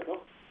gehört.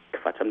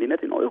 Quatsch, haben die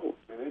nicht in Euro?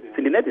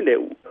 Sind die nicht in der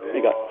EU?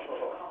 Egal.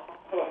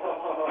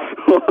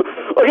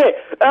 Okay,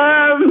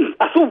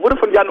 ach so, wurde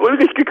von Jan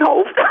Ulrich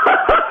gekauft.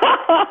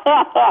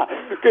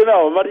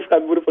 Genau, warte, ich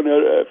schreibe, wurde von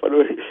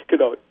Ulrich,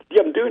 genau. Die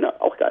haben Döner,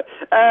 auch geil.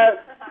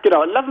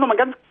 Genau, lass uns noch mal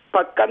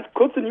paar ganz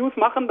kurze News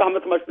machen. Da haben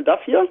wir zum Beispiel das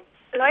hier.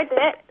 Leute,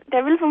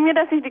 der will von mir,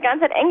 dass ich die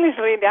ganze Zeit Englisch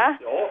rede, ja?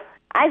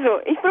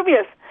 Also, ich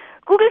probier's.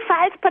 Google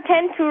files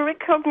patent to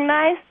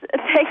recognize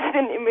text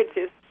in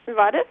images. Wie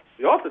war das?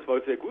 Ja, das war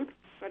sehr gut.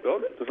 Ja,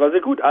 das war sehr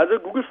gut. Also,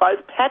 Google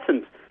files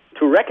patent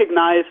to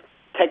recognize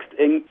text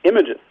in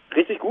images.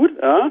 Richtig gut,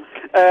 ja.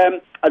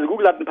 Also,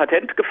 Google hat ein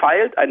Patent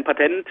gefeilt, ein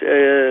Patent,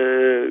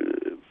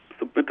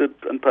 submitted,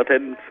 ein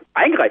Patent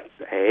eingereicht.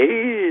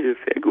 Hey,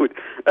 sehr gut.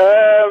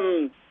 Ja,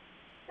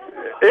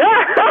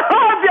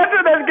 sie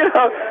hatte das,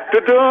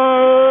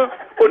 genau.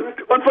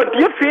 Und von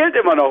dir fehlt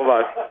immer noch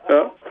was.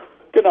 Ja,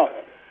 genau.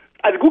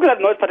 Also Google hat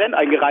ein neues Patent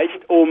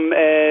eingereicht, um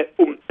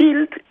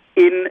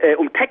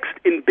Text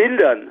in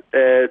Bildern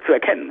zu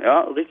erkennen. Ja,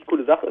 richtig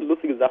coole Sache,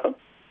 lustige Sache.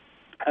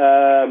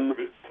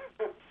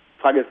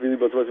 Frage ist, wie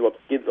sowas überhaupt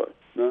gehen soll.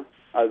 Ne?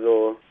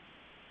 Also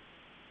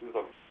das ist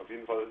auf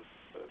jeden Fall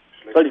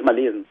schlecht. Soll ich mal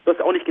lesen. Du hast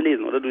ja auch nicht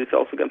gelesen, oder? Du liest ja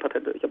auch so gern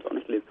Patente. Ich habe es auch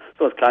nicht gelesen.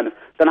 So was Kleines.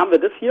 Dann haben wir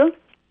das hier.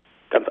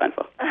 Ganz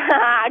einfach.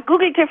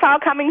 Google TV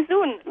coming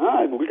soon.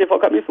 Google TV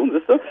coming soon,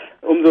 siehst du?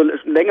 Umso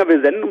länger wir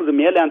senden, umso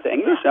mehr lernst du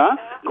Englisch, ja?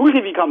 Google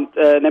TV kommt,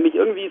 nämlich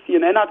irgendwie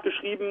CNN hat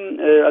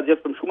geschrieben, also ich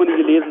habe beim Schumann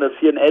gelesen, dass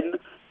CNN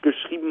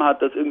geschrieben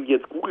hat, dass irgendwie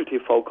jetzt Google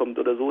TV kommt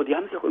oder so. Die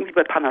haben sich auch irgendwie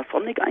bei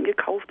Panasonic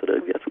eingekauft oder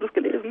irgendwie. Hast du das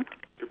gelesen?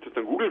 Gibt es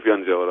dann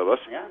Google-Fernseher oder was?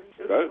 Ja,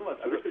 geil.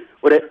 Also,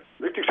 oder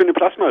richtig schöne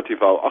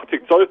Plasma-TV,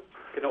 80 Zoll.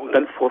 Genau, und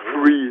dann for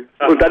free.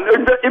 Und dann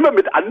immer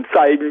mit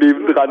Anzeigen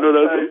nebendran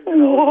oder so.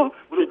 Oh,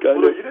 wie geil.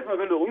 Oder jedes Mal,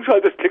 wenn du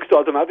umschaltest, klickst du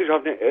automatisch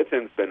auf den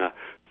AdSense-Banner.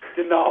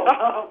 Genau.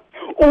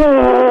 Oh,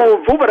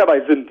 wo wir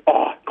dabei sind.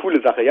 Oh,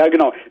 coole Sache. Ja,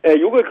 genau.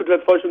 Joghurt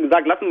hat vorhin schon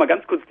gesagt, lass uns mal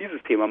ganz kurz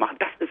dieses Thema machen.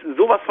 Das ist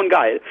sowas von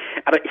geil.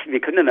 Aber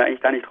wir können da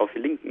eigentlich gar nicht drauf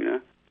verlinken, ne?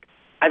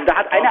 Also da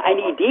hat einer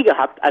eine Idee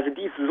gehabt, also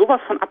die ist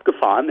sowas von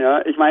abgefahren,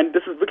 ja. Ich meine,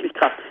 das ist wirklich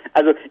krass.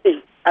 Also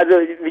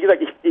wie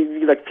gesagt,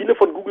 viele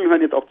von Google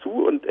hören jetzt auch zu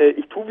und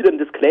ich tue wieder einen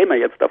Disclaimer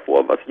jetzt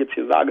davor, was ich jetzt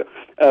hier sage.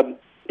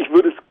 Ich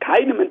würde es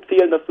keinem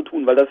empfehlen, das zu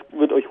tun, weil das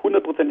wird euch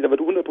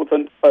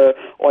 100%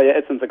 euer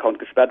AdSense-Account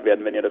gesperrt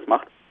werden, wenn ihr das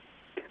macht.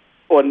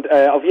 Und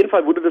auf jeden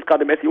Fall wurde das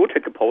gerade im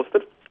SEO-Chat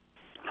gepostet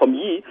vom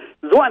Yi.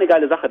 So eine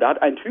geile Sache. Da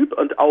hat ein Typ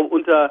und auch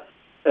unter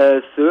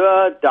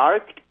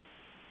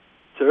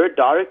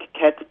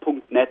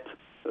sirdarkcat.net,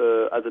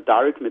 also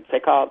Dark mit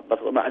ZK,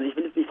 was auch immer, also ich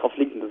will jetzt nicht drauf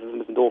linken, das ist ein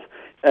bisschen doof.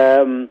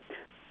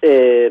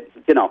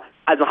 Genau.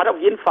 Also hat auf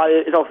jeden Fall,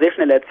 ist auch sehr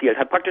schnell erzielt,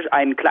 hat praktisch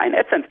einen kleinen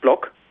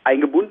AdSense-Block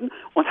eingebunden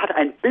und hat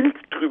ein Bild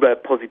drüber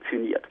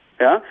positioniert.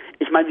 Ja,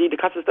 ich meine, wie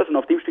krass ist das? Und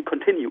auf dem steht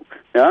Continue.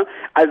 Ja,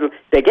 also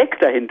der Gag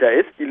dahinter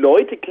ist, die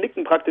Leute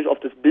klicken praktisch auf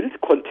das Bild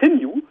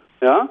Continue,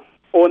 ja,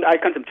 und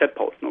ich kann es im Chat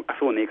posten. Ach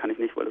so, nee, kann ich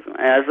nicht, weil das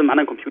ist im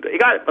anderen Computer.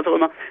 Egal, was auch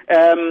immer.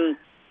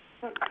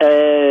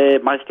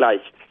 Mache ich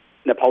gleich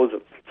in der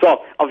Pause.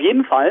 So, auf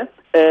jeden Fall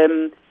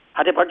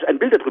hat er praktisch ein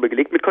Bild darüber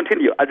gelegt mit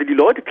Continue. Also die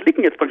Leute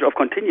klicken jetzt praktisch auf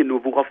Continue,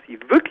 nur worauf sie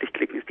wirklich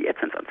klicken, ist die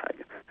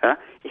AdSense-Anzeige. Ja?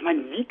 Ich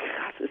meine, wie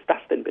krass ist das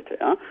denn bitte?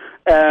 Ja?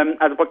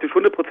 Also praktisch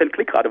 100%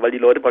 Klickrate, weil die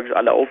Leute praktisch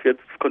alle auf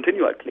jetzt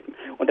Continue halt klicken.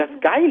 Und das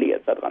Geile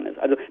jetzt daran ist,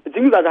 also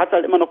beziehungsweise hat es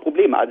halt immer noch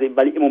Probleme. Also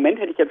weil im Moment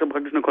hätte ich jetzt so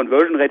praktisch eine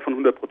Conversion Rate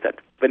von 100%,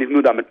 wenn ich es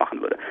nur damit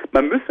machen würde.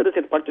 Man müsste das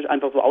jetzt praktisch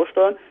einfach so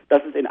aussteuern,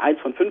 dass es in 1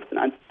 von 15,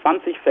 1 zu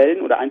 20 Fällen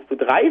oder 1 zu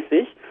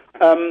 30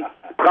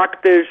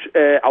 praktisch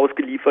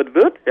ausgeliefert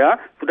wird, ja,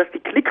 sodass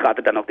die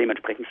Klickrate dann auch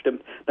dementsprechend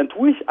stimmt. Dann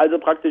tue ich also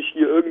praktisch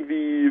hier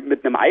irgendwie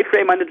mit einem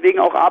iFrame meinetwegen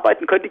auch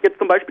arbeiten. Könnte ich jetzt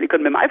zum Beispiel, ihr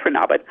könnt mit dem iFrame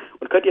arbeiten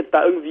und könnt jetzt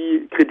da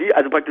irgendwie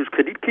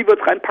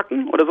Kredit-Keywords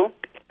reinpacken oder so.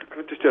 Du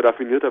könntest ja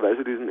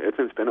raffinierterweise diesen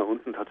AdSense-Banner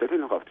unten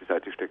tatsächlich noch auf die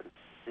Seite stecken.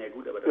 Ja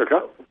gut, aber das ist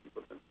klar.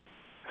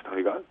 Ist doch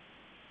egal.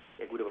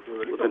 Ja gut, aber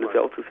 50% ist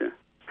ja auch zu viel.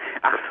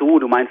 Ach so,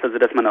 du meinst also,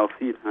 dass man auch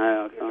sieht.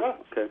 Ja, klar.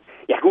 Okay.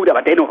 Ja gut,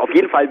 aber dennoch, auf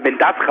jeden Fall, wenn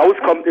das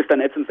rauskommt, ist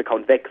dein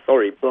AdSense-Account weg.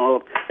 Sorry.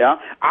 Ja,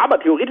 aber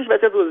theoretisch wäre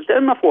es ja so, stell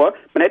dir mal vor,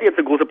 man hätte jetzt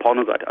eine große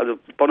Pornoseite. Also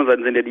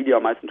Pornoseiten sind ja die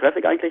am meisten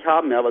Traffic eigentlich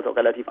haben, ja, weil es auch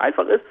relativ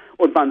einfach ist.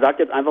 Und man sagt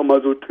jetzt einfach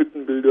mal so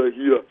Tittenbilder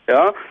hier,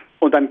 ja.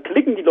 Und dann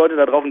klicken die Leute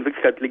da drauf und in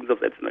Wirklichkeit klicken sie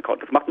aufs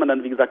AdSense-Account. Das macht man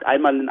dann, wie gesagt,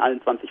 einmal in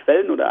allen 20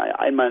 Fällen oder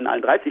einmal in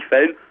allen 30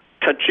 Fällen.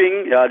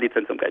 Tsching, ja,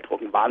 Lizenz zum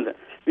Gelddrucken, Wahnsinn.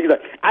 Wie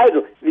gesagt,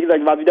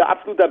 war wieder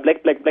absoluter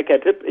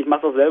Black-Tipp. Ich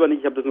mache das selber nicht,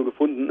 ich habe das nur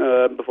gefunden,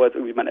 bevor jetzt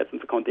irgendwie mein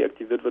AdSense-Account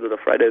deaktiviert wird oder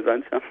Friday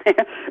Signs, ja.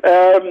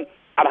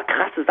 Aber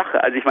krasse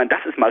Sache, also ich meine, das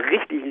ist mal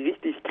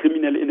richtig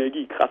kriminelle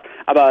Energie, krass.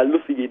 Aber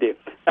lustige Idee.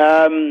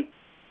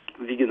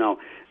 Wie genau?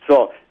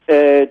 So,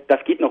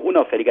 das geht noch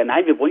unauffälliger.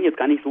 Nein, wir wollen jetzt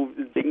gar nicht so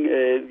singen,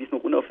 wie es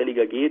noch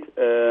unauffälliger geht.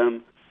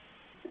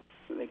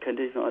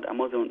 Könnte ich noch mit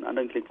Amazon und einem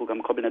anderen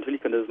Klickprogramm koppeln.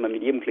 Natürlich könnte das mal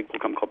mit jedem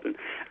Klickprogramm koppeln.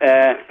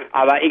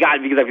 Aber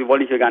egal, wie gesagt, wir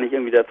wollen hier gar nicht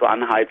irgendwie dazu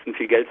anheizen,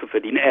 viel Geld zu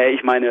verdienen.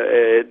 Ich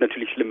meine,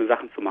 natürlich schlimme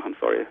Sachen zu machen.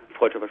 Sorry,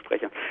 freudscher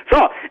Versprecher.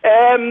 So,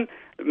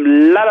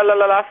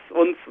 lass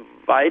uns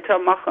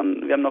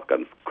weitermachen. Wir haben noch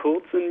ganz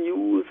kurze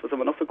News. Was haben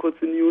wir noch für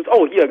kurze News?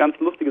 Oh, hier, ganz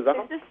lustige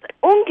Sachen. Es ist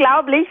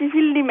unglaublich, wie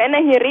viel die Männer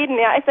hier reden.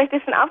 Ja, ist euch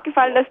das schon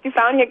aufgefallen, dass die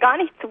Frauen hier gar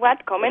nicht zu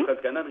Wort kommen?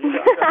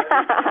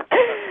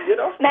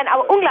 Nein,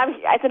 aber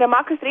unglaublich. Also der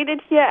Markus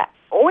redet hier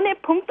ohne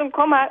Punkt und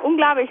Komma.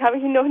 Unglaublich, habe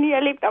ich ihn noch nie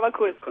erlebt, aber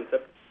cool.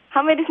 Konzept.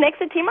 Haben wir das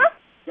nächste Thema?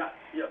 Ja,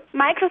 hier.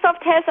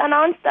 Microsoft has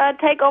announced a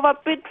takeover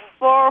bid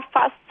for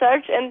Fast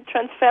Search and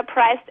Transfer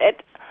priced at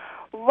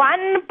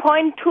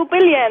 $1.2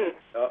 billion.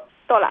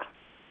 Dollar.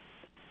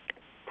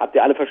 Habt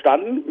ihr alle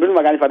verstanden? Müssen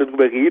wir gar nicht weiter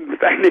drüber reden.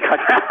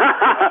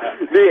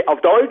 Nee,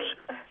 auf Deutsch.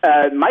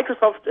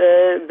 Microsoft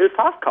will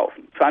Fast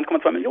kaufen für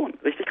 1,2 Millionen.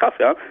 Richtig krass,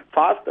 ja.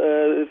 Fast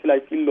ist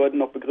vielleicht vielen Leuten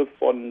noch Begriff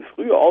von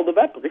früher, All the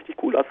Web. Richtig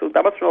cool. Hast du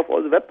damals schon auf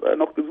All the Web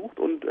noch gesucht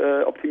und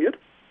optimiert?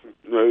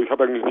 Ja, ich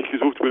habe eigentlich nicht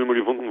gesucht, bin immer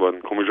gefunden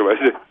worden,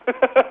 komischerweise.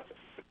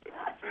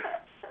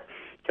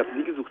 Ich habe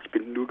nie gesucht, ich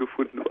bin nur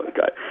gefunden worden.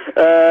 Geil.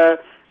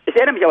 Ich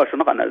erinnere mich aber schon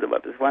noch an All the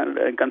Web. Das war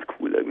ganz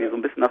cool, irgendwie so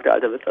ein bisschen nach der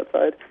Alta Vista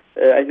Zeit.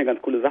 Eigentlich eine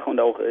ganz coole Sache und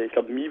auch, ich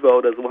glaube, Miva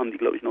oder so haben die,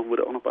 glaube ich,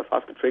 wurde auch noch bei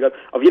Fast getriggert.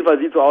 Auf jeden Fall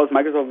sieht so aus,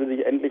 Microsoft will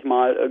sich endlich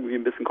mal irgendwie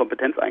ein bisschen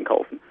Kompetenz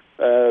einkaufen.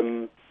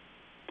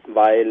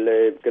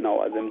 Weil, genau,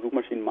 also im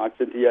Suchmaschinenmarkt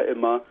sind die ja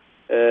immer,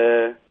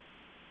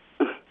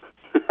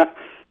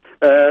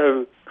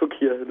 guck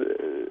hier,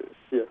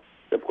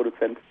 der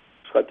Produzent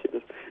schreibt hier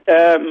das.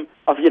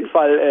 Auf jeden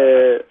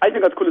Fall, eigentlich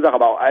eine ganz coole Sache,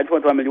 aber auch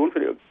 1,2 Millionen für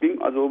die Ding,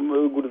 also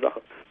gute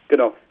Sache.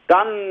 Genau.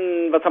 Dann,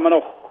 was haben wir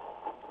noch?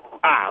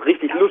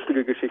 Richtig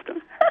lustige Geschichte.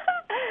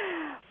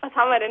 Was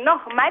haben wir denn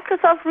noch?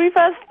 Microsoft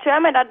refers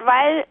German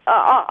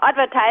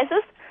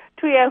advertisers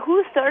to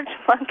Yahoo Search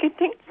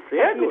Marketing.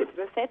 Sehr gut.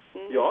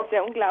 Übersetzen. Ja.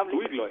 Sehr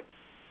unglaublich.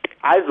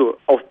 Also,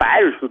 auf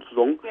Bayerisch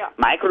sozusagen, ja.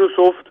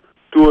 Microsoft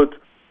tut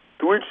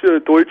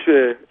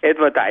deutsche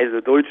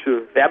Advertiser,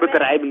 deutsche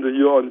Werbetreibende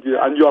hier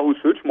an Yahoo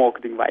Search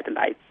Marketing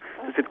weiterleiten.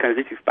 Das ist jetzt kein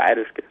richtiges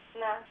Bayerisch, gell?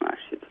 Na,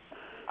 shit.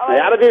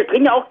 Naja, aber wir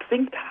bringen ja auch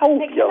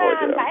Xing-Taub hier heute. Wir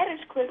können einen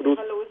Bayerischkurs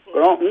verlosen.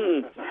 Genau,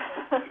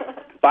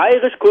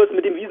 Bayerischkurs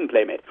mit dem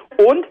Wiesen-Playmate.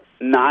 Und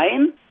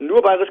nein,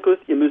 nur Bayerischkurs,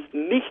 ihr müsst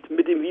nicht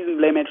mit dem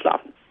Wiesen-Playmate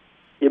schlafen.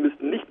 Ihr müsst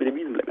nicht mit dem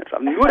Wiesen-Playmate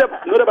schlafen. Nur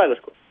der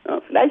Bayerischkurs.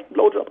 Ja, vielleicht ein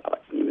Blowjob, aber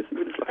ihr müsst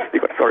nicht schlafen. Nee,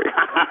 Gott, sorry.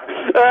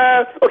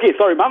 Okay,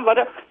 sorry, machen wir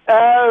weiter.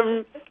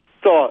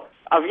 So,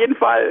 auf jeden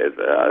Fall,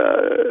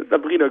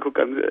 Sabrina, guck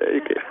an.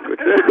 Okay, gut.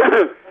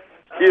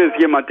 Hier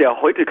ist jemand,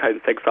 der heute keinen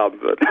Sex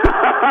haben wird.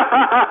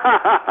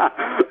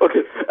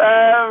 Okay.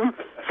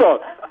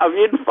 So, auf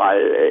jeden Fall,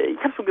 ich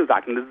habe schon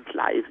gesagt, und das ist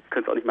live, ich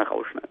könnte es auch nicht mehr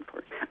rausschneiden.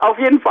 Sorry. Auf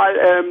jeden Fall,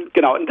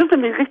 genau. Und das ist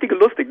nämlich richtig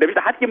lustig. Nämlich,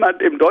 da hat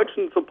jemand im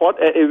deutschen Support,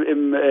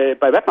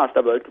 bei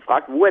Webmaster World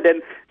gefragt, wo er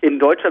denn in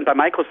Deutschland bei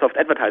Microsoft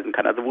advertisen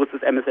kann. Also wo ist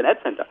das MSN Ad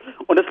Center?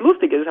 Und das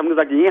Lustige ist, haben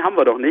gesagt, nee, haben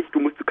wir doch nicht.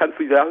 Du kannst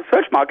zu dieser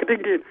Search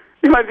Marketing gehen.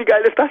 Ich meine, wie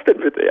geil ist das denn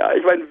bitte? Ja,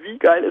 ich meine, wie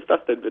geil ist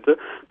das denn bitte?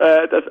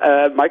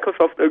 Dass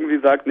Microsoft irgendwie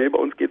sagt, nee, bei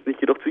uns geht's nicht,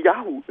 geh doch zu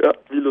Yahoo. Ja,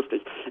 wie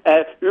lustig.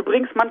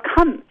 Übrigens, man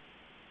kann.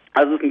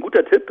 Also das ist ein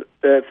guter Tipp,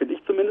 finde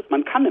ich zumindest,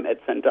 man kann im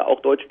AdCenter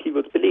auch deutsche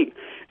Keywords belegen.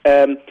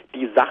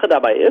 Die Sache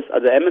dabei ist,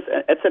 also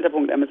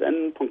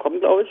adcenter.msn.com,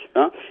 glaube ich,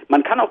 ja,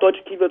 man kann auch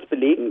deutsche Keywords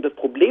belegen. Das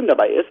Problem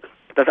dabei ist,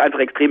 dass einfach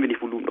extrem wenig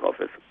Volumen drauf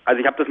ist.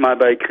 Also ich habe das mal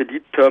bei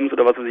Kreditterms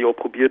oder was weiß ich auch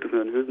probiert, das sind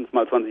dann höchstens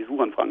mal 20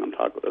 Suchanfragen am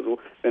Tag oder so,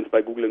 wenn es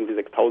bei Google irgendwie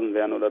 6.000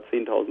 wären oder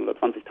 10.000 oder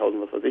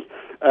 20.000, was weiß ich.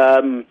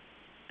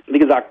 Wie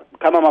gesagt,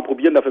 kann man mal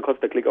probieren, dafür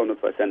kostet der Klick auch nur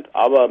 2 Cent,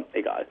 aber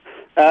egal.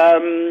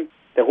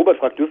 Der Robert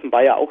fragt, dürfen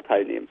Bayer auch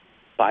teilnehmen?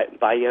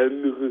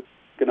 Bayern,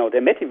 genau, der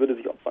Matti würde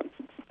sich opfern.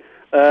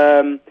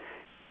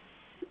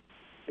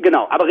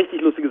 Genau, aber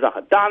richtig lustige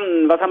Sache.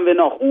 Dann, was haben wir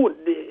noch?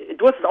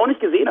 Du hast es auch nicht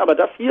gesehen, aber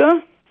das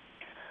hier?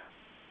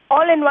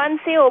 All-in-One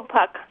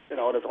SEO-Pack.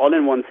 Genau, das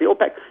All-in-One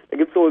SEO-Pack. Da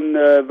gibt es so ein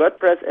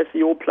WordPress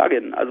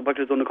SEO-Plugin, also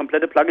praktisch so eine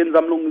komplette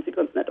Plugin-Sammlung. Sieht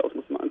ganz nett aus,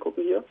 muss man mal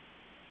angucken hier.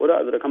 Oder?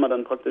 Also da kann man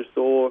dann praktisch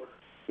so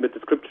mit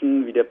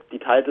Description, wie die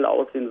Title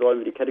aussehen sollen,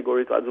 wie die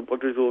Categories, also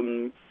praktisch so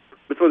ein...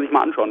 Müssen wir sich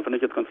mal anschauen, finde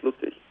ich jetzt ganz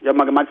lustig. Ich habe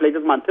mal gemeint, vielleicht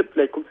ist mal ein Tipp,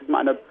 vielleicht guckt sich mal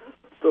einer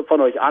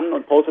von euch an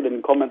und postet in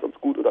den Comments, ob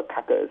es gut oder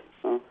kacke ist.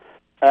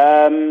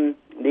 Ja.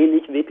 Nee,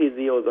 nicht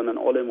WP-SEO, sondern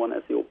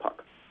All-in-One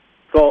SEO-Pack.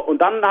 So,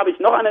 und dann habe ich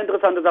noch eine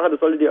interessante Sache, das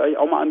solltet ihr euch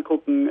auch mal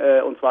angucken,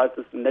 und zwar ist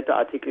es ein netter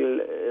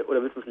Artikel,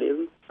 oder willst du es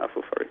lesen? Ach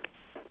so, sorry.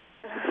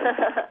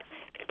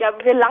 Ich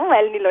glaube, wir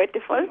langweilen die Leute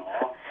voll.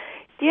 No.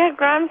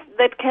 Diagrams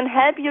that can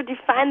help you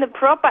define the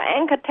proper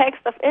anchor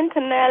text of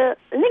internal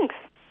links.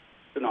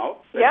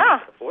 Genau.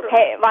 Ja.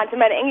 Hey, Wahnsinn,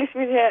 mein Englisch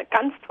wird hier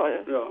ganz toll.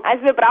 Ja.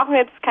 Also wir brauchen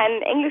jetzt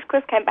keinen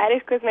Englischkurs, keinen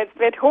Bayerischkurs mehr, jetzt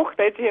wird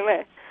Hochdeutsch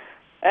immer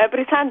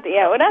brisant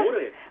eher, oder?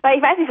 Cool. Weil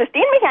ich weiß nicht,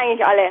 verstehen mich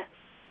eigentlich alle?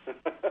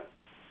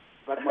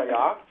 Sag mal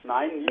ja,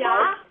 nein, niemand.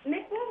 Ja,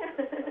 nicken.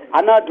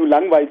 Anna, du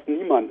langweilst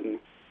niemanden.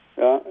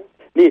 Ja.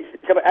 Nee,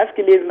 ich habe erst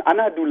gelesen,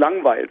 Anna, du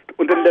langweilst.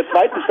 Und in der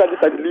zweiten stand es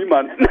dann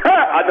niemanden.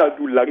 Anna,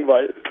 du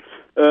langweilst.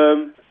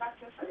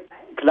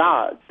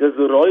 Klar, das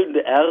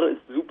rollende R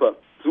ist super.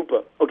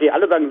 Super. Okay,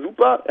 alle sagen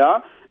super,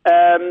 ja.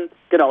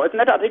 Genau, ist ein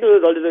netter Artikel,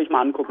 solltet ihr euch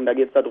mal angucken. Da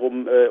geht es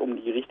darum, um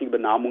die richtige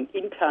Benamung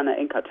interner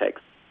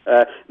Anchor-Tags.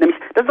 Nämlich,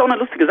 das ist auch eine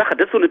lustige Sache.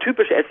 Das ist so eine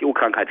typische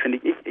SEO-Krankheit, finde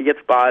ich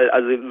jetzt mal,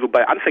 also so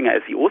bei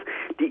Anfänger-SEOs,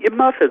 die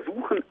immer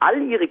versuchen,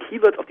 all ihre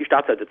Keywords auf die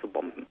Startseite zu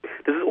bomben.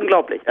 Das ist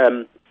unglaublich.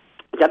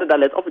 Ich hatte da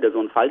letzt auch wieder so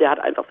einen Fall, der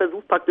hat einfach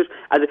versucht praktisch,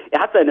 also er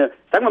hat seine,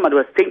 sagen wir mal, du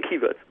hast 10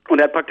 Keywords und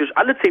er hat praktisch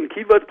alle 10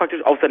 Keywords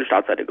praktisch auf seine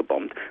Startseite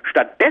gebombt.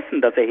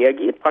 Stattdessen, dass er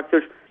hergeht,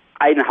 praktisch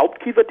ein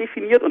Hauptkeyword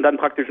definiert und dann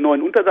praktisch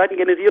 9 Unterseiten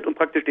generiert und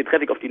praktisch den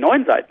Traffic auf die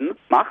 9 Seiten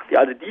macht, ja,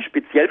 also die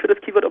speziell für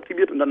das Keyword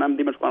optimiert und dann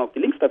dementsprechend auch die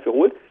Links dafür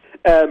holt,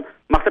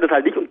 macht er das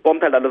halt nicht und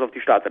bombt halt alles auf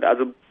die Startseite.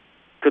 Also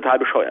total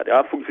bescheuert,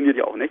 ja, funktioniert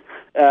ja auch nicht.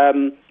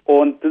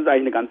 Und das ist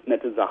eigentlich eine ganz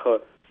nette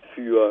Sache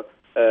für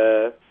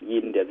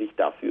jeden, der sich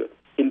dafür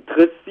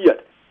interessiert.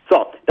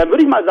 So, dann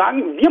würde ich mal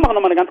sagen, wir machen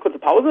nochmal eine ganz kurze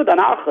Pause.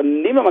 Danach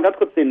nehmen wir mal ganz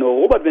kurz den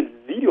Robert mit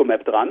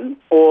Videomap dran.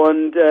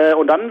 Und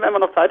dann, wenn wir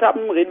noch Zeit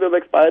haben, reden wir über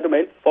Expired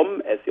Domains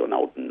vom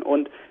SEO-Nauten.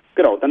 Und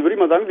genau, dann würde ich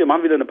mal sagen, wir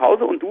machen wieder eine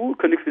Pause und du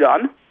kündigst wieder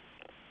an.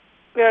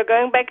 We are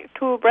going back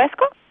to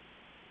Bresco?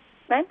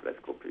 Nein?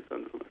 Bresco, please.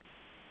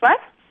 Was?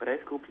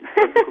 Bresco, please.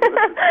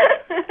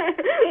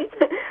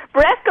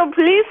 Bresco,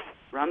 please.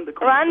 Run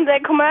the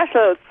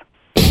commercials.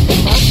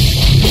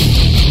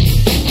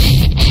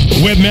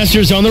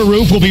 Webmasters on the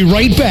Roof will be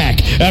right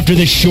back after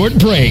this short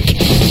break.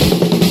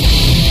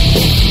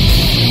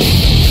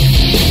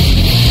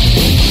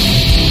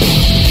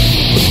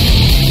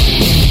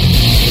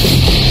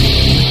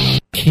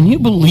 Can you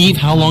believe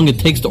how long it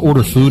takes to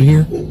order food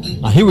here?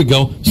 Here we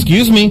go.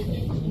 Excuse me.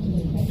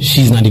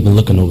 She's not even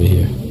looking over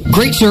here.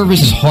 Great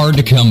service is hard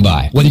to come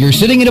by, whether you're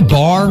sitting in a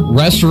bar,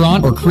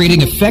 restaurant, or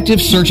creating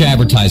effective search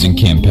advertising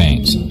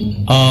campaigns.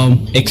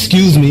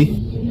 Excuse me.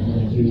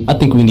 I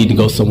think we need to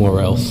go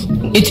somewhere else.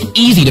 It's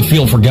easy to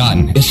feel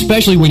forgotten,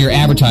 especially when your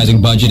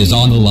advertising budget is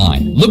on the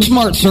line.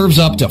 LookSmart serves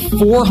up to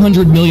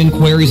 400 million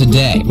queries a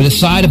day with a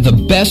side of the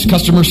best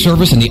customer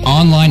service in the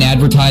online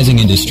advertising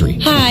industry.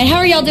 Hi, how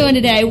are y'all doing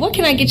today? What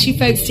can I get you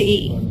folks to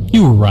eat?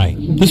 You were right.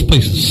 This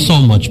place is so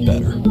much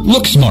better.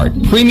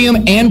 LookSmart,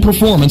 premium and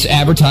performance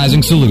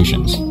advertising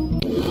solutions.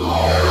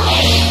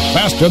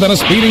 Faster than a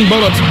speeding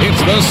bullet,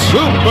 it's the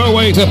super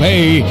way to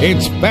pay.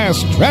 It's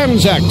Fast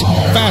Transact.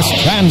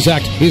 Fast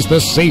Transact is the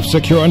safe,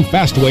 secure, and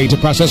fast way to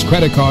process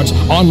credit cards,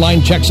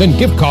 online checks, and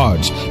gift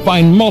cards.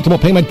 Find multiple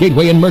payment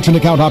gateway and merchant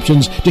account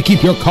options to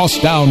keep your costs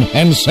down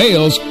and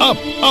sales up,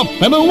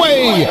 and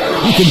away.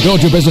 You can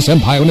build your business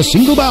empire in a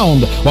single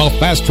bound, while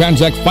Fast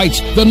Transact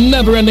fights the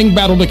never-ending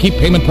battle to keep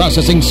payment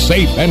processing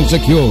safe and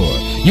secure.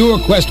 Your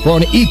quest for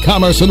an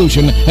e-commerce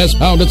solution has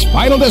found its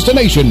final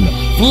destination.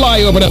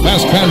 Fly over to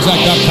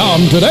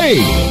FastTransact.com today.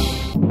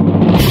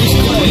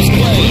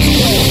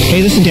 Hey,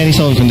 this is Danny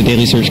Sullivan from the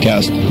Daily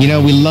Searchcast. You know,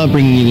 we love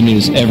bringing you the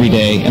news every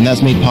day, and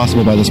that's made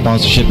possible by the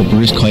sponsorship of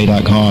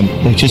BruceClay.com.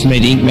 They've just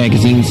made Inc.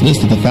 magazine's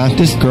list of the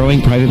fastest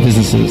growing private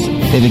businesses.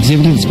 They've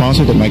exhibited and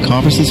sponsored at my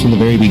conferences from the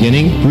very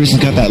beginning. Bruce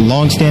has got that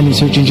long-standing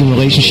search engine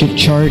relationship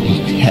chart.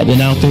 Had been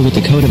out there with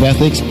the code of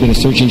ethics, been a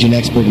search engine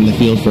expert in the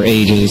field for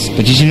ages.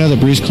 But did you know that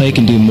Bruce Clay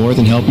can do more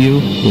than help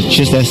you with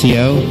just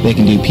SEO? They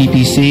can do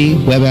PPC,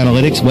 web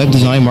analytics, web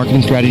design,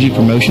 marketing strategy,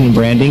 promotion, and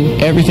branding.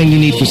 Everything you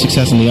need for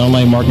success in the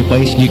online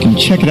marketplace, you can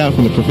check it out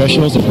from the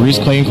professionals at Bruce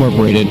Clay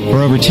Incorporated.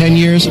 For over 10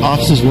 years,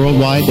 offices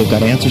worldwide, they've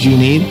got answers you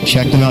need.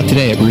 Check them out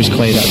today at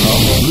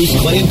BruceClay.com. Bruce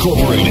Clay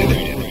Incorporated.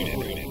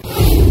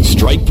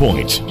 Strike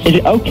Point. Is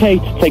it okay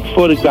to take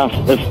photographs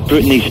of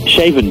Britney's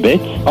shaven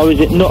bits, or is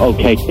it not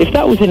okay? If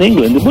that was in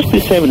England, it must be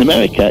the same in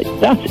America.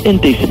 That's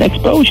indecent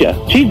exposure.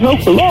 She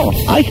broke the law.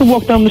 I can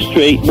walk down the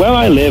street where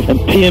I live and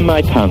pee in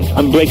my pants.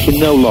 I'm breaking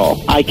no law.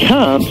 I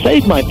can't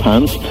save my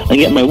pants and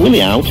get my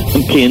willy out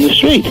and pee in the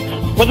street.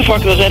 What the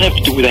fuck does that have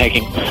to do with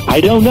hacking?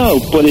 I don't know,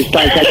 but it's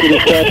like I did a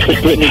search for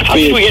Britney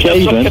Spears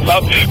shaven.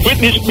 About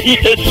Britney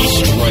Spears.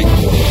 Strike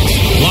Point.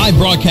 Live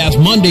broadcast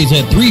Mondays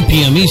at 3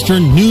 p.m.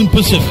 Eastern, noon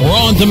Pacific, or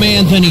on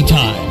demand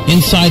anytime.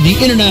 Inside the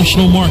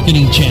International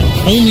Marketing Channel,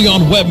 only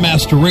on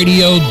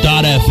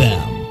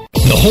WebmasterRadio.fm.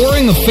 The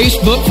whoring of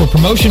Facebook for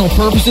promotional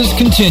purposes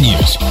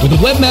continues with the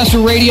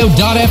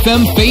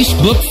WebmasterRadio.fm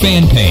Facebook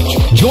fan page.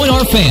 Join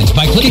our fans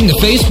by clicking the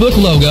Facebook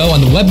logo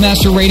on the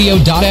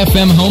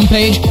WebmasterRadio.fm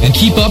homepage and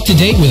keep up to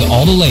date with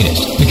all the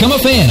latest. Become a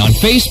fan on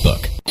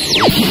Facebook.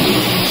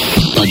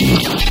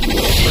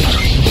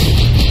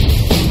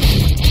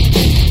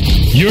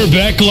 You're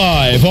back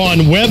live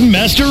on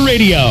Webmaster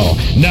Radio.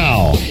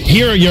 Now,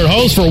 here are your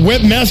hosts for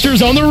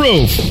Webmasters on the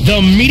Roof,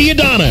 the Media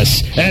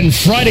Adonis, and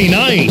Friday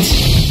Night.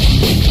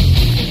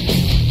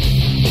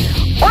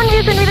 Und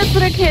wir sind wieder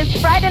zurück. Hier ist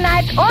Friday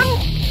Night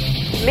und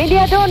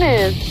Media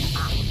Adonis.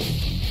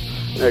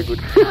 Na gut.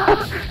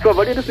 So,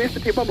 wollt ihr das nächste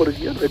Thema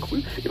moderieren? Wäre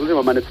cool. Ich muss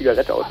immer meine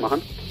Zigarette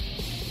ausmachen.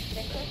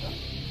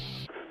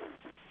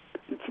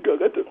 Die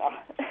Zigarette.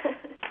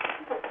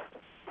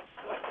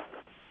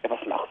 Ja,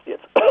 was lachst du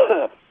jetzt?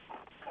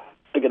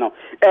 Genau.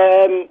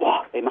 Ey,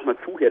 mach mal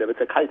zu hier, da wird's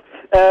ja kalt.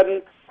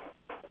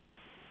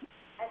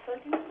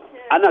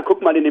 Anna,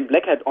 guck mal in den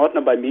Black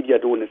Hat-Ordner bei Media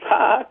Adonis.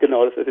 Ha,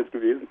 genau, das ist jetzt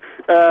gewesen.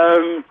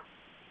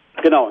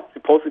 Genau, sie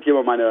postet hier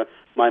mal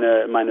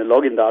meine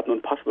Login-Daten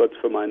und Passwords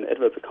für meinen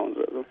AdWords-Account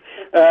oder so.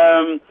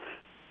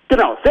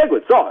 Genau, sehr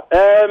gut. So,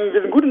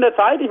 wir sind gut in der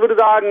Zeit. Ich würde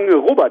sagen,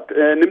 Robert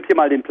nimmt hier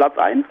mal den Platz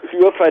ein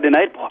für Friday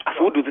Night. Boah,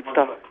 achso, du sitzt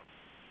da.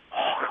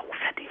 Oh,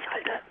 rausfertig,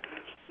 Alter.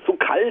 So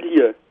kalt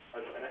hier.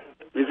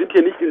 Wir sind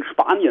hier nicht in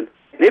Spanien.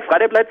 Nee,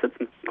 Friday bleibt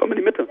sitzen. Komm in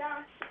die Mitte.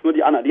 Nur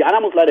die Anna. Die Anna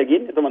muss leider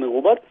gehen. Jetzt haben wir den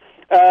Robert.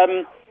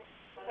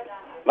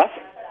 Was?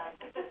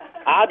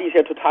 Ah, die ist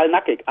ja total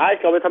nackig. Ah, ich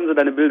glaube, jetzt haben sie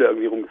deine Bilder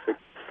irgendwie rumgefickt.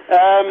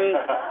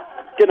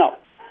 Genau.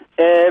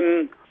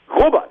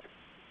 Robert,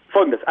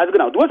 folgendes. Also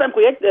genau, du hast ein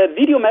Projekt,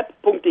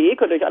 videomap.de,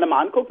 könnt ihr euch alle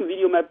mal angucken.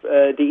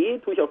 Videomap.de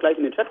tue ich auch gleich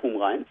in den Chatroom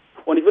rein.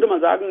 Und ich würde mal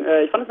sagen,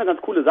 ich fand das eine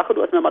ganz coole Sache.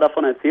 Du hast mir mal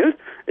davon erzählt.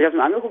 Ich habe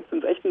es mir angeguckt, es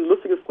ist echt ein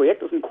lustiges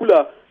Projekt. Das ist ein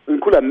cooler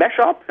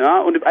Mashup,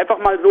 ja. Und einfach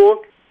mal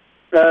so,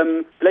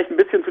 vielleicht ein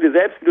bisschen zu dir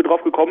selbst, wie du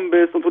drauf gekommen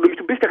bist und so.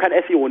 Du bist ja kein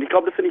SEO. Und ich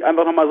glaube, das finde ich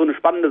einfach nochmal so eine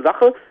spannende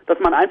Sache, dass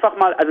man einfach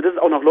mal, also dass es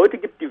auch noch Leute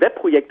gibt, die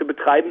Webprojekte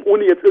betreiben,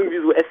 ohne jetzt irgendwie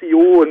so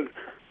SEO und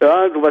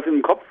ja, sowas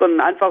im Kopf,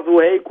 sondern einfach so,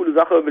 hey, coole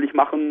Sache, will ich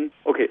machen.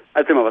 Okay,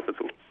 erzähl mal was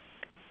dazu.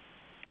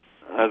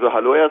 Also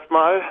hallo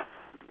erstmal.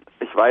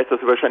 Ich weiß, dass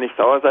ihr wahrscheinlich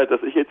sauer seid,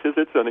 dass ich jetzt hier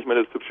sitze und nicht mehr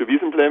das hübsche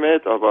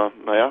Wiesenplaymate, aber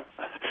naja.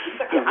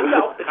 Wir haben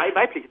ja auch 3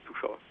 weibliche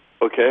Zuschauer.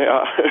 Okay,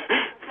 ja.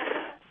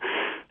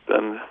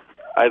 Dann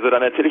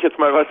erzähle ich jetzt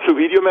mal was zu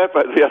Videomap,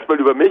 also erstmal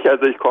über mich.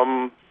 Also ich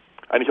komme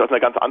eigentlich aus einer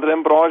ganz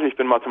anderen Branche, ich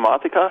bin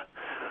Mathematiker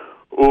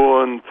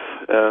und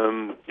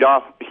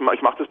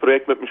ich mache das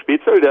Projekt mit dem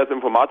Spätzl, der ist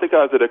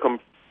Informatiker, also der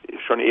kommt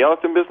schon eher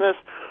aus dem Business.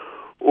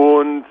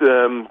 Und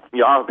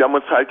wir haben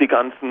uns halt die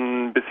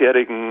ganzen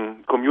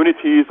bisherigen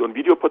Communities und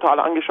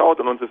Videoportale angeschaut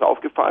und uns ist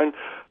aufgefallen,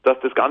 dass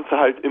das Ganze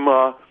halt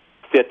immer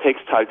sehr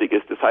texthaltig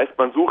ist. Das heißt,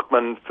 man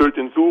füllt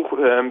in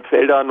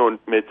Suchfeldern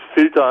und mit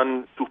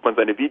Filtern sucht man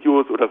seine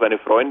Videos oder seine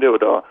Freunde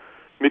oder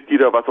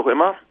Mitglieder, was auch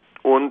immer.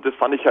 Und das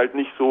fand ich halt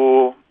nicht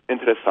so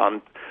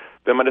interessant.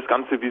 Wenn man das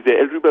Ganze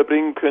visuell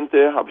rüberbringen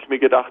könnte, habe ich mir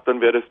gedacht,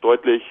 dann wäre es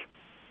deutlich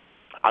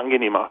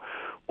angenehmer.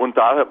 Und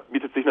da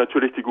bietet sich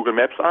natürlich die Google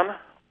Maps an,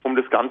 um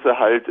das Ganze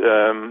halt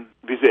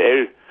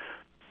visuell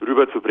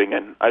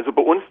rüberzubringen. Also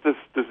bei uns, das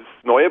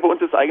Neue bei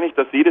uns ist eigentlich,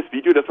 dass jedes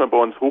Video, das man bei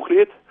uns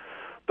hochlädt,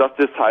 dass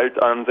das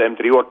halt an seinem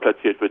Drehort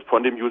platziert wird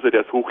von dem User,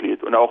 der es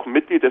hochlädt. Und auch ein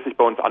Mitglied, der sich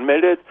bei uns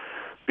anmeldet,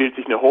 wählt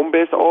sich eine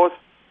Homebase aus,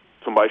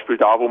 zum Beispiel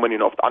da, wo man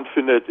ihn oft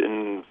anfindet,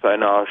 in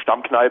seiner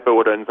Stammkneipe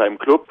oder in seinem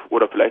Club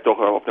oder vielleicht auch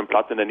auf einem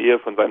Platz in der Nähe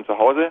von seinem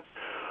Zuhause.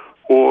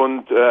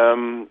 Und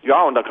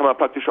und da kann man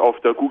praktisch auf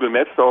der Google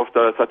Maps, auf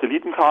der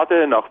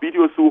Satellitenkarte nach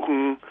Videos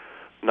suchen,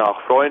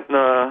 nach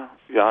Freunden,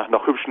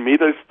 nach hübschen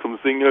Mädels für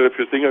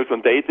Singles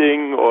und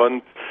Dating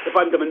und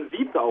vor allem, man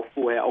sieht es auch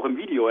vorher, auch im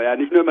Video, ja,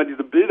 nicht nur immer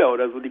diese Bilder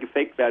oder so, die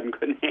gefaked werden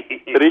können.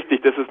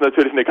 Richtig, das ist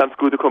natürlich eine ganz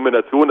gute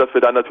Kombination, dass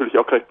wir dann natürlich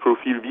auch gleich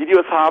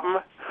Profilvideos haben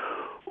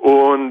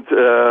und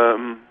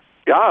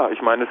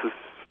ich meine, es ist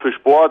für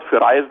Sport,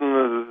 für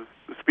Reisen,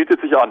 es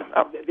bietet sich an.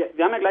 Ja.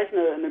 Wir haben ja gleich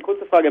eine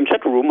kurze Frage im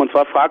Chatroom und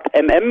zwar fragt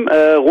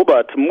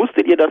Robert,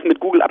 musstet ihr das mit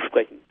Google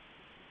absprechen?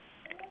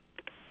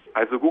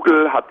 Also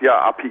Google hat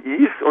ja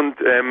APIs und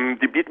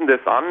die bieten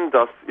das an,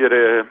 dass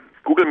ihre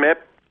Google Map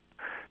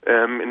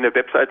in der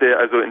Webseite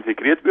also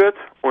integriert wird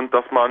und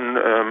dass man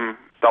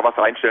da was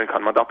reinstellen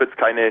kann. Man darf jetzt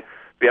keine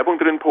Werbung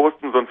drin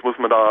posten, sonst muss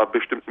man da einen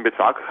bestimmten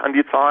Betrag an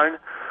die zahlen.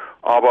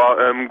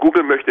 Aber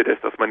Google möchte das,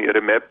 dass man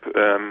ihre Map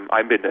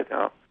einbindet,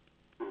 ja.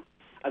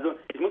 Also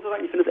ich muss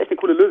sagen, ich finde das echt eine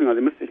coole Lösung, also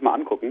ihr müsst euch mal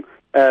angucken.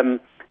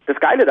 Das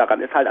Geile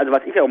daran ist halt, also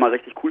was ich ja auch mal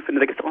richtig cool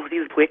finde, da gibt es auch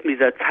dieses Projekt mit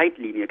dieser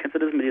Zeitlinie. Kennst du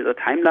das mit dieser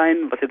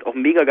Timeline, was jetzt auch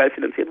mega geil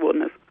finanziert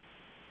worden ist?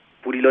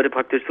 Wo die Leute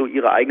praktisch so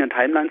ihre eigenen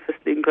Timelines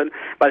festlegen können.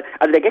 Weil,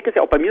 also der Gag ist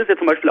ja auch, bei mir ist ja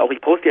zum Beispiel auch, ich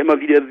poste ja immer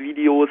wieder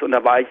Videos und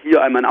da war ich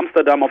hier einmal in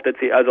Amsterdam auf der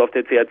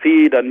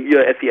CRC, dann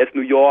hier SES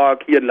New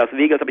York, hier in Las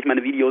Vegas habe ich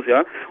meine Videos,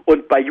 ja.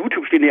 Und bei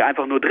YouTube stehen die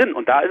einfach nur drin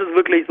und da ist es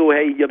wirklich so,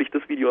 hey, hier habe ich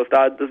das Video ist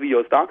da, das Video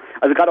ist da.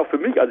 Also gerade auch für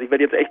mich, also ich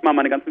werde jetzt echt mal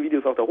meine ganzen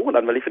Videos auch da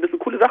hochladen, weil ich finde das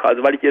eine coole Sache,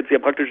 also weil ich jetzt ja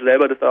praktisch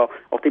selber das da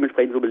auch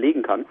dementsprechend so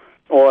belegen kann.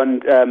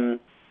 Und,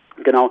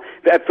 genau.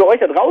 Für euch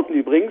da draußen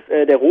übrigens,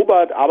 der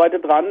Robert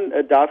arbeitet dran,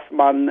 dass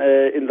man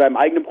in seinem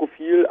eigenen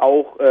Profil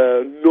auch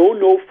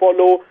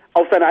No-No-Follow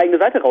auf seine eigene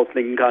Seite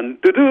rauslinken kann.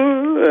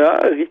 Ja,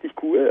 richtig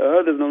cool.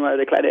 Ja, das ist nochmal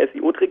der kleine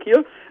SEO-Trick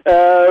hier.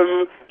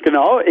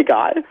 Genau,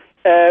 egal.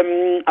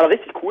 Aber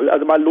richtig cool.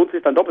 Also mal lohnt es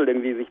sich dann doppelt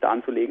irgendwie, sich da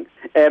anzulegen.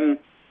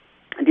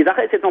 Die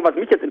Sache ist jetzt noch, was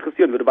mich jetzt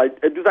interessieren würde, weil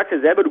du sagst ja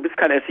selber, du bist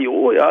kein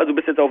SEO, ja, du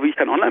bist jetzt auch wirklich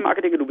kein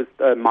Online-Marketing, du bist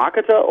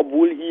Marketer,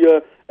 obwohl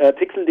hier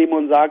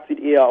Pixel-Dämon sagt, sieht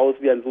eher aus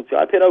wie ein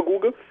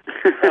Sozialpädagoge.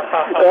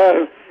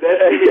 Das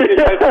ist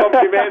nicht als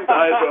Kompliment,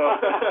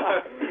 also.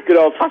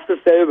 Genau, fast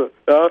dasselbe.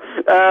 Ja.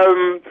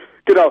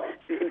 Genau.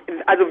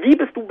 Also wie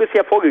bist du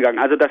bisher vorgegangen,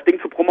 also das Ding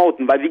zu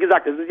promoten? Weil wie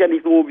gesagt, es ist ja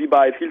nicht so wie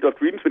bei Field of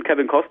Dreams mit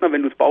Kevin Costner,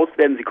 wenn du es baust,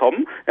 werden sie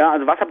kommen. Ja,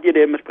 also was habt ihr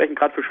dementsprechend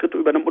gerade für Schritte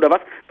übernommen oder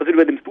was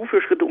übernimmst du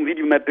für Schritte, um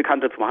Videomap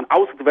bekannter zu machen,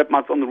 außer zu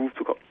Webmasters on the Roof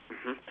zu kommen?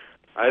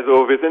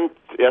 Also wir sind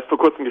erst vor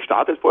kurzem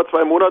gestartet, vor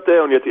 2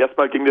 Monate und jetzt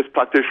erstmal ging das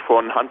praktisch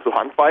von Hand zu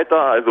Hand weiter,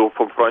 also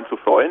vom Freund zu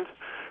Freund.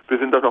 Wir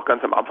sind doch noch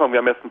ganz am Anfang, wir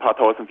haben erst ein paar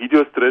tausend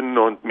Videos drin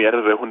und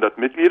mehrere hundert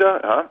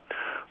Mitglieder, ja.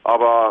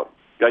 Aber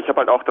ja, ich habe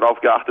halt auch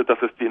darauf geachtet,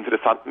 dass es die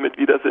interessanten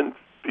Mitglieder sind.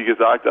 Wie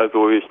gesagt,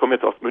 also ich komme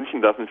jetzt aus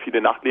München, da sind viele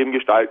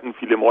Nachtleben-Gestalten,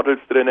 viele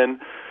Models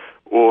drinnen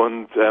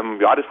und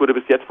das wurde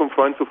bis jetzt von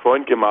Freund zu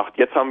Freund gemacht.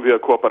 Jetzt haben wir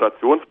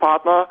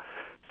Kooperationspartner,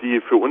 die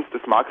für uns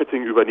das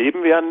Marketing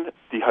übernehmen werden,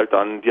 die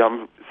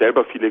haben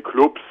selber viele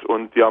Clubs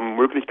und die haben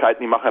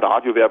Möglichkeiten, die machen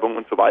Radiowerbung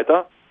und so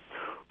weiter.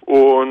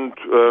 Und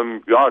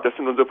das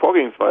sind unsere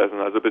Vorgehensweisen.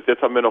 Also bis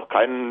jetzt haben wir noch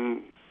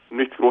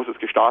nichts Großes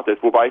gestartet.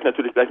 Wobei ich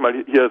natürlich gleich mal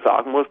hier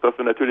sagen muss, dass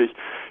wir natürlich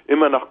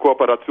immer nach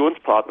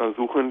Kooperationspartnern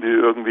suchen, die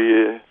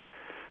irgendwie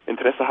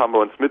Interesse haben, bei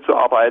uns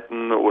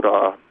mitzuarbeiten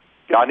oder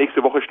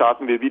nächste Woche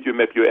starten wir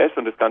Videomap US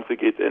und das Ganze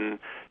geht in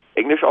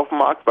Englisch auf den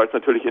Markt, weil es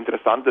natürlich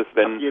interessant ist,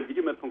 wenn... Habt ihr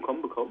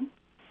Videomap.com bekommen?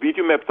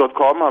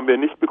 Videomap.com haben wir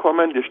nicht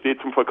bekommen, der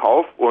steht zum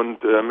Verkauf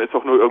und ist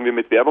auch nur irgendwie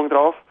mit Werbung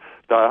drauf.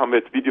 Da haben wir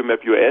jetzt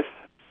Videomap US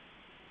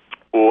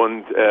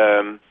und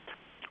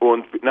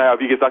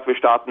wie gesagt, wir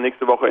starten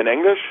nächste Woche in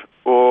Englisch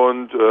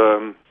und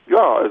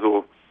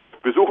also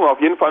wir suchen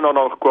auf jeden Fall noch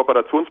nach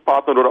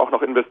Kooperationspartnern oder auch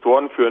nach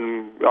Investoren für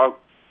einen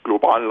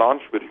globalen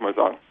Launch, würde ich mal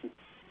sagen.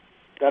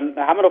 Dann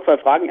haben wir noch 2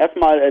 Fragen.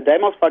 Erstmal,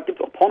 Delmos fragt,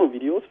 gibt es auch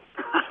Pornovideos?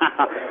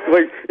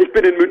 Ich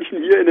bin in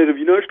München hier in der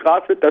Wiener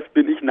Straße, das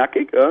bin ich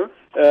nackig.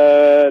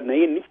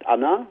 Nee, nicht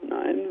Anna,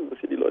 nein, was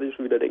hier die Leute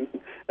schon wieder denken.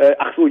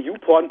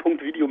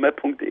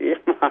 youporn.videomap.de.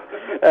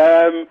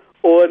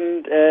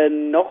 Und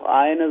noch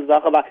eine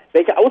Sache war,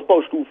 welche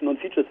Ausbaustufen und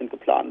Features sind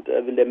geplant,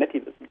 will der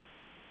Matti wissen.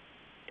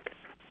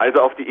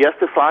 Also auf die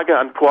erste Frage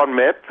an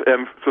PornMap,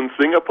 so ein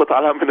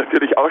Swinger-Portal haben wir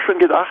natürlich auch schon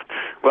gedacht,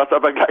 was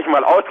aber gleich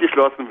mal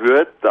ausgeschlossen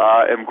wird,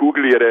 da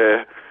Google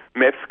ihre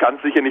Maps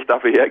ganz sicher nicht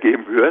dafür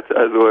hergeben wird.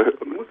 Also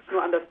du musst es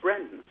nur anders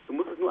branden.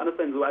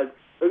 So als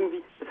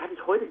irgendwie, das hatte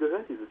ich heute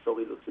gehört, diese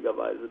Story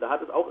lustigerweise. Da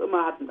hat es auch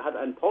immer, hat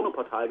ein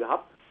Pornoportal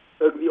gehabt,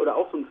 irgendwie, oder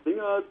auch so ein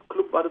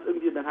Swinger-Club war das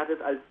irgendwie, und dann hat es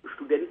als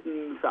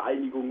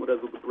Studentenvereinigung oder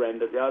so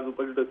gebrandet, ja, so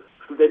weil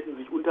Studenten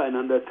sich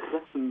untereinander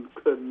treffen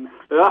können.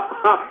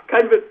 Ja,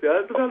 kein Witz,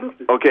 ja, total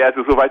lustig. Okay,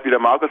 also so weit wie der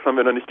Markus haben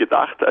wir noch nicht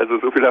gedacht, also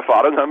so viel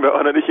Erfahrung haben wir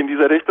auch noch nicht in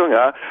dieser Richtung,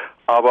 ja,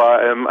 aber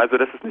also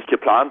das ist nicht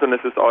geplant und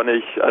es ist auch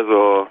nicht,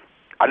 also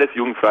alles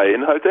jugendfreie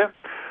Inhalte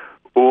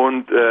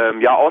Und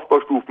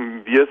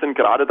Ausbaustufen. Wir sind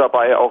gerade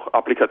dabei, auch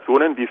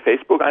Applikationen wie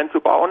Facebook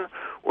einzubauen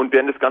und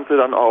werden das Ganze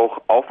dann auch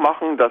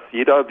aufmachen, dass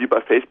jeder wie bei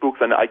Facebook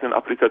seine eigenen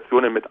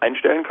Applikationen mit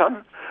einstellen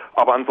kann.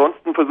 Aber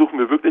ansonsten versuchen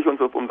wir wirklich, uns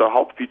auf unser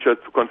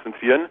Hauptfeature zu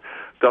konzentrieren,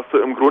 dass du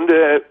im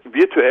Grunde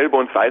virtuell bei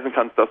uns reisen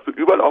kannst, dass du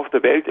überall auf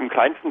der Welt im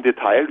kleinsten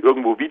Detail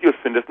irgendwo Videos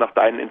findest nach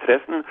deinen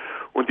Interessen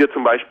und dir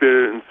zum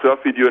Beispiel ein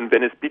Surfvideo in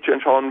Venice Beach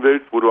anschauen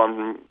willst, wo du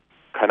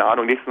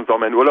nächsten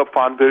Sommer in Urlaub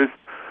fahren willst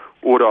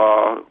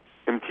oder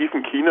im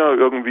tiefen China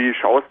irgendwie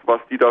schaust, was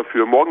die da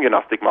für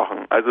Morgengymnastik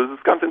machen. Also es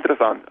ist ganz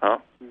interessant. Ja.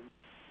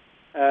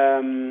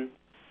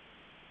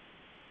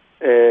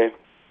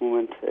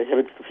 Moment, ich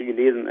habe jetzt zu viel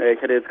gelesen.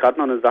 Ich hatte jetzt gerade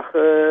noch eine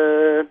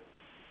Sache.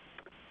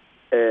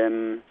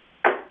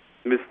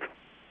 Mist.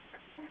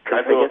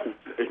 Also,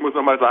 ich muss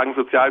nochmal sagen,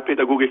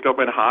 Sozialpädagoge, ich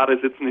glaube, meine Haare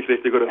sitzen nicht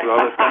richtig oder so,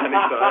 aber das kann ja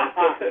nicht sein.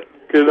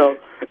 Genau.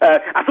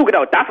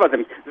 Genau, das war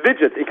nämlich.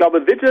 Widgets. Ich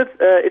glaube, Widgets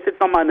ist jetzt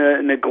nochmal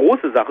eine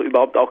große Sache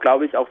überhaupt auch,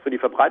 glaube ich, auch für die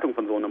Verbreitung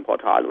von so einem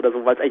Portal oder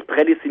so, weil es eigentlich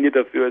prädestiniert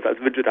dafür ist,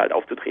 als Widget halt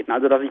aufzutreten.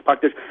 Also, dass ich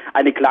praktisch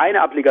eine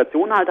kleine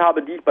Applikation halt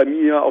habe, die ich bei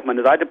mir auf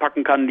meine Seite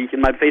packen kann, die ich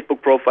in mein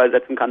Facebook-Profile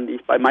setzen kann, die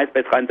ich bei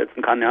MySpace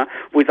reinsetzen kann, ja,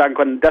 wo ich sagen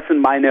kann, das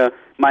sind meine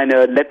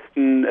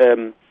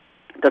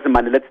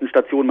letzten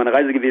Stationen meiner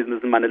Reise gewesen,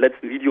 das sind meine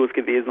letzten Videos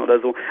gewesen oder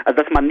so.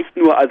 Also, dass man nicht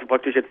nur also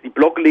praktisch jetzt die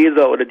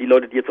Blogleser oder die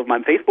Leute, die jetzt auf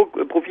meinem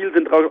Facebook-Profil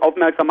sind, darauf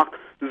aufmerksam macht,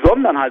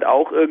 sondern halt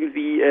auch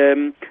irgendwie,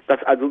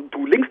 dass also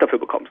du Links dafür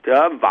bekommst,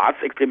 ja, was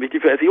extrem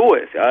wichtig für SEO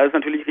ist, ja. Das ist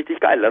natürlich richtig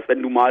geil, dass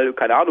wenn du mal,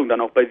 keine Ahnung,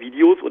 dann auch bei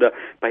Videos oder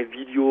bei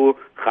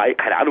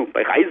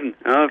bei Reisen,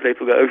 ja, vielleicht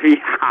sogar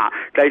irgendwie,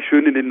 gleich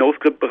schön in den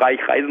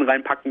No-Script-Bereich Reisen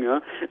reinpacken,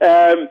 ja.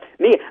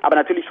 Aber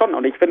natürlich schon,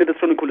 und ich finde das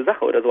schon eine coole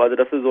Sache oder so, also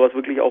dass du sowas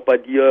wirklich auch bei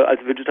dir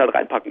als Widget halt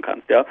reinpacken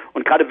kannst, ja.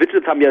 Und gerade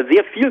Widgets haben ja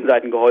sehr vielen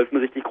Seiten geholfen,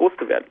 richtig groß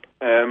zu werden.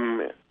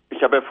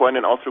 Ich habe ja vorhin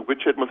den Ausdruck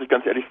Widget, muss ich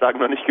ganz ehrlich sagen,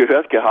 noch nicht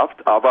gehört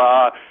gehabt,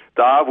 aber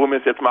da, wo mir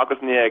es jetzt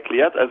Markus näher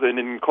erklärt, also in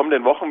den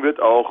kommenden Wochen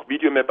wird auch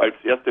Videomap als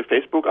erste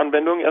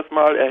Facebook-Anwendung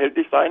erstmal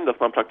erhältlich sein, dass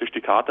man praktisch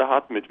die Karte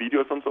hat mit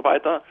Videos und so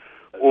weiter.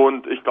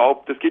 Und ich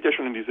glaube, das geht ja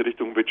schon in diese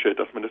Richtung Widget,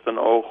 dass man das dann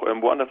auch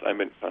woanders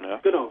einbinden kann, ja.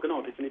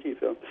 Genau, definitiv,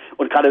 ja.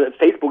 Und gerade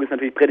Facebook ist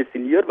natürlich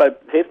prädestiniert, weil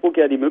Facebook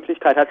ja die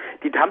Möglichkeit hat,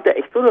 die haben ja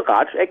echt so eine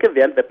Ratschecke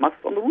während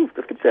Webmasters on the Roof.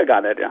 Das gibt's ja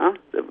gar nicht, ja.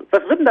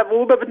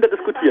 Worüber wird denn da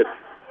diskutiert?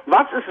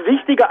 Was ist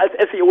wichtiger als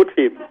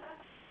SEO-Themen?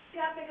 Sie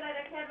haben mir gerade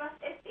erklärt, was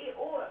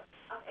SEO ist.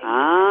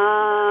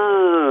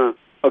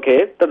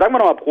 Okay, dann sagen wir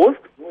nochmal Prost.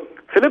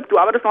 Philipp, du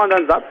arbeitest noch an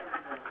deinem Satz.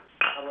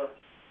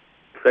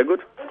 Sehr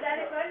gut. Und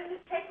deine Freundin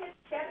ist technisch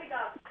sehr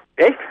begabt.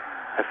 Echt?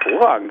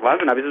 Hervorragend,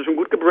 Wahnsinn, habe ich sie schon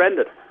gut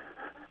gebrandet.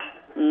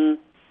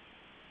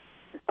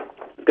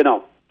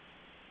 Genau.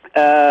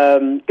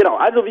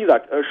 Also wie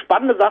gesagt,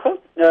 spannende Sache,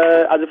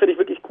 also finde ich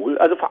wirklich cool.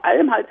 Also vor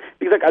allem halt,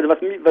 wie gesagt, also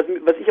was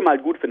ich immer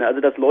halt gut finde,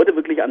 also dass Leute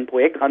wirklich an ein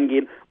Projekt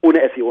rangehen,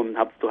 ohne SEO im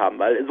Hub zu haben,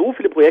 weil so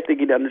viele Projekte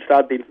gehen an den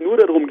Start, denen es nur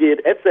darum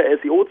geht,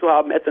 SEO zu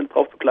haben, AdSense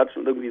drauf zu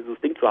klatschen und irgendwie so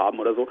das Ding zu haben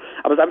oder so.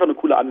 Aber es ist einfach eine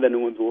coole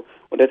Anwendung und so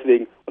und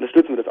deswegen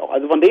unterstützen wir das auch.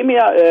 Also von dem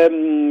her,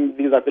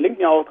 wie gesagt, wir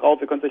linken ja auch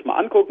drauf, ihr könnt es euch mal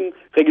angucken,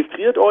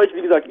 registriert euch,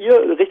 wie gesagt,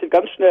 ihr richtet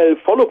ganz schnell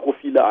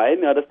Follow-Profile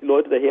ein, ja, dass die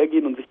Leute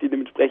dahergehen und sich die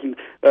dementsprechend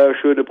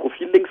schöne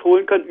Profillinks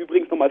holen können.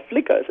 Übrigens nochmal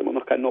Flickr ist immer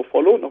noch kein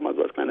No-Follow, nochmal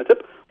so als kleiner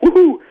Tipp.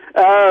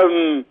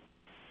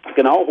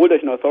 Genau, holt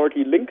euch einen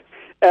Authority-Link.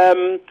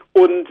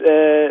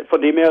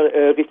 Von dem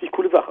her richtig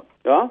coole Sache.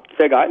 Ja,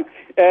 sehr geil.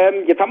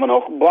 Jetzt haben wir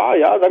noch,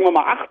 sagen wir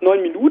mal 8-9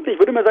 Minuten. Ich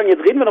würde mal sagen,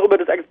 jetzt reden wir noch über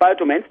das Expire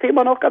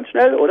Domains-Thema noch ganz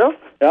schnell, oder?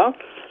 Ja.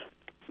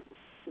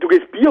 Du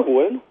gehst Bier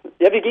holen?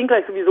 Ja, wir gehen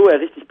gleich sowieso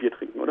richtig Bier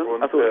trinken, oder?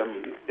 Und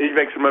ich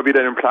wechsle mal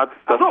wieder den Platz,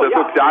 dass der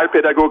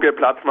Sozialpädagoge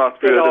Platz macht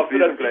für das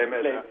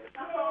Wiesenplaymat.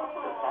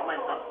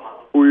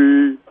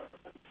 Ui.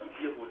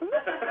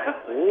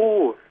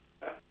 Oh.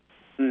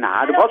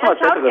 Na, du brauchst mal was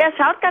Besseres. Er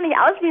schaut gar nicht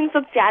aus wie ein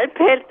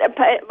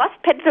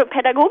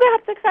Pädagoge,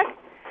 habt ihr gesagt?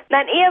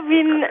 Nein, eher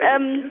wie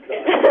ein, Du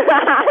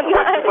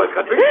wolltest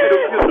gerade wirklich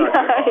Pädophil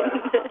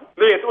sagen.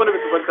 Nee, jetzt ohne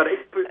Witz, du wolltest gerade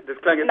echt, das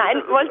klang jetzt...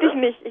 Nein, wollte ich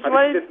nicht. Ich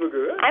wollte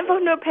einfach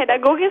nur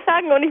Pädagoge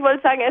sagen und ich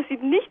wollte sagen, er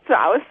sieht nicht so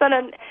aus,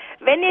 sondern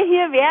wenn ihr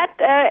hier wärt,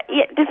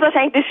 das ist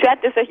wahrscheinlich das Shirt,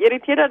 das euch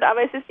irritiert hat,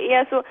 aber es ist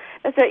eher so,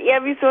 dass er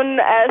eher wie so ein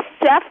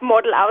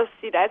Surfmodel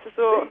aussieht, also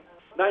so...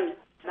 Nein,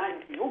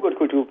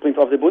 Joghurtkultur bringt's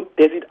auf den Mund,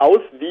 der sieht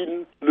aus wie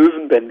ein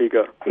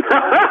Löwenbändiger.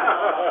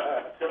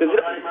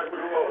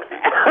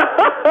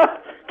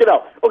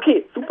 Genau,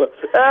 okay, super.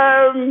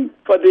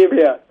 Von dem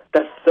her,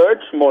 das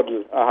Search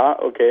Model, aha,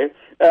 okay.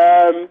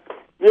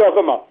 Wie auch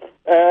immer.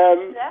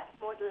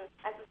 Surfmodel,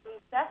 also so ein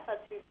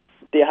Surfer-Typ.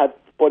 Der hat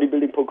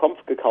Bodybuilding.com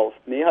gekauft.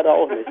 Nee, hat er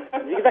auch nicht.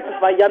 Wie gesagt, das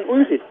war Jan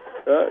Ulrich.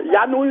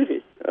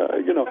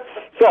 Genau.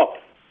 So.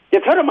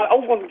 Jetzt hört doch mal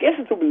auf, unsere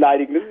Gäste zu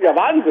beleidigen. Das ist ja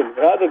Wahnsinn.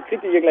 Ja, sonst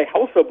kriegt ihr hier gleich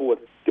Hausverbot.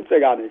 Gibt's ja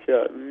gar nicht.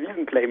 Ja,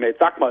 Wiesenplaymate,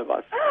 sag mal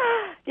was.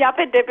 Ja,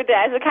 bitte.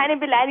 Also keine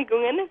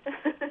Beleidigungen.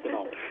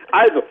 Genau.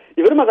 Also,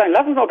 ich würde mal sagen,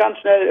 lass uns noch ganz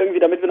schnell irgendwie,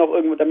 damit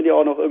ihr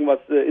auch noch irgendwas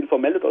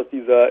Informelles aus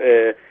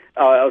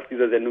aus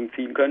dieser Sendung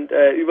ziehen könnt,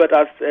 über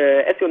das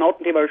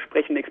SEO-Nautenthema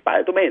sprechen,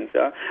 Expired Domains.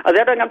 Ja? Also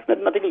er hat einen ganz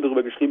netten Artikel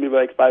darüber geschrieben,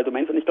 über Expired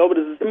Domains, und ich glaube,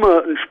 das ist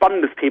immer ein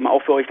spannendes Thema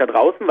auch für euch da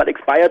draußen, weil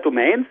Expired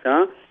Domains,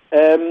 ja,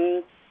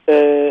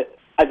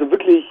 also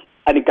wirklich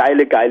eine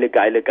geile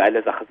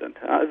Sache sind.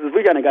 Ja, es ist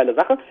wirklich eine geile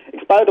Sache.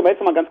 Expired Domains,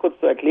 nochmal ganz kurz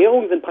zur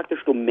Erklärung, sind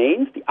praktisch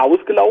Domains, die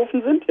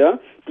ausgelaufen sind, ja,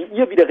 die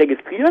ihr wieder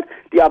registriert,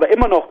 die aber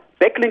immer noch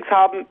Backlinks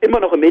haben, immer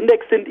noch im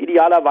Index sind,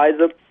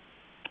 idealerweise,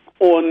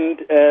 und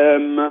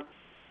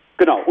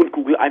genau, und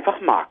Google einfach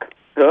mag.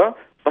 Ja.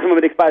 Was man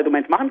mit Expired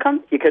Domains machen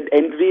kann, ihr könnt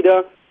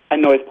entweder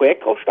ein neues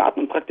Projekt drauf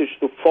starten und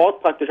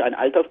sofort einen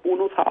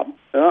Altersbonus haben.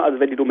 Ja, also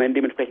wenn die Domain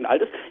dementsprechend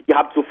alt ist. Ihr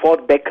habt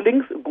sofort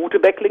Backlinks, gute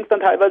Backlinks dann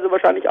teilweise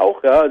wahrscheinlich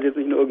auch. Ja, also jetzt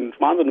nicht nur irgendein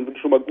Schmarrn, sondern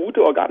wirklich schon mal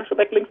gute organische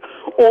Backlinks.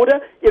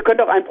 Oder ihr könnt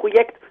auch ein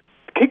Projekt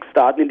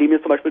kickstarten, indem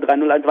ihr zum Beispiel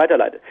 301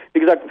 weiterleitet. Wie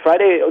gesagt,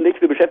 Friday und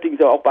ich, wir beschäftigen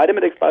uns ja auch beide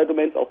mit Expired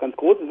Domains, auch ganz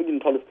groß. Das ist wirklich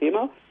ein tolles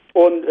Thema.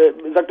 Und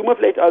sag du mal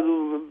vielleicht,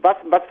 also was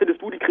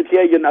findest du die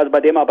Kriterien, also bei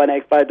der man bei einer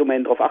Expired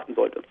Domain drauf achten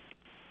sollte?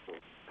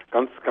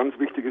 Ganz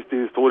wichtig ist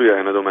die Historie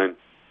einer Domain.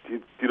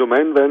 Die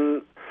Domain,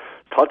 wenn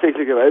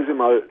tatsächlicherweise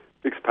mal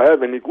expired,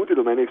 wenn eine gute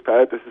Domain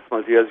expired, das ist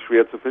mal sehr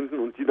schwer zu finden,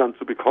 und die dann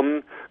zu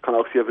bekommen, kann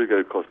auch sehr viel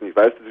Geld kosten. Ich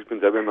weiß das, ich bin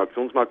selber im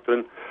Aktionsmarkt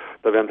drin,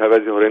 da werden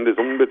teilweise horrende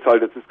Summen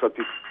bezahlt. Jetzt ist gerade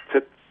die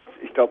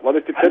ich glaube, war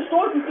das die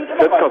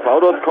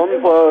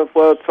ZKV.com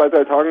vor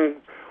 2-3 Tagen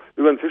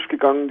über den Tisch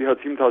gegangen, die hat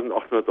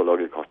 $7.800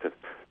 gekostet.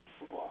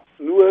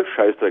 Nur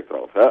Scheißdreck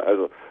drauf. Ja?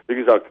 Also, wie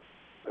gesagt,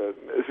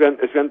 es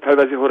werden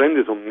teilweise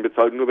horrende Summen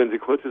bezahlt, nur wenn sie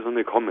kurz ist und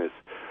eine Com ist.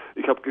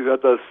 Ich habe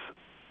gehört, dass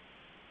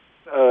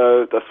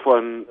vor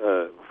ein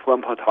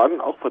paar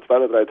Tagen, auch vor 2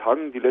 oder 3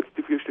 Tagen, die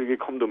letzte 4-stellige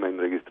Com-Domain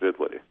registriert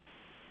wurde.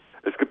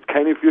 Es gibt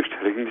keine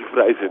 4-stelligen, die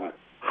frei sind.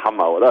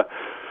 Hammer, oder?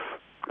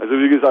 Also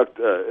wie gesagt,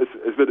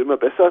 es wird immer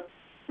besser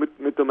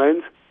mit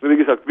Domains. Nur wie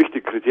gesagt,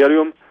 wichtig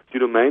Kriterium, die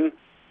Domain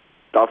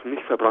darf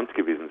nicht verbrannt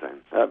gewesen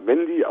sein. Ja,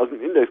 wenn die aus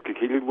dem Index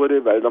gekegelt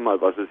wurde, weil da mal,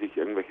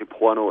 irgendwelche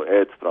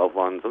Porno-Ads drauf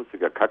waren,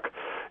 sonstiger Kack,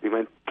 ich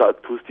meine, da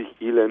tust dich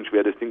elend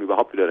schwer, das Ding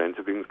überhaupt wieder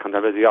reinzukriegen. Das kann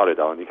teilweise Jahre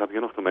dauern. Ich habe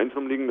hier noch Domains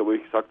rumliegen, wo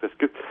ich sage, das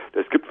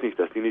gibt's nicht,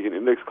 dass die nicht in den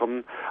Index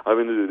kommen. Aber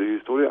wenn du dir die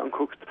Historie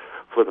anguckst,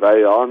 vor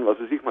 3 Jahren, mal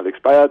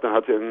expired, dann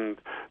hat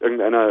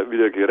irgendeiner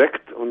wieder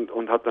gereckt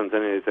und hat dann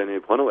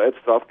seine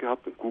Porno-Ads drauf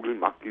gehabt, und Google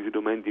mag diese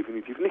Domain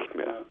definitiv nicht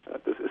mehr. Ja,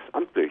 das ist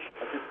amtlich.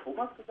 Hat jetzt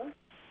Thomas gesagt?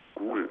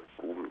 Google,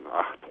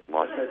 ach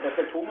Thomas. Dass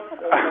der Thomas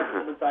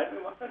eine Seite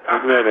gemacht hat?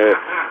 Nee.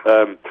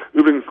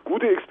 Übrigens,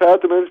 gute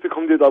Experten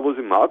bekommt ihr da, wo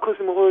sie Markus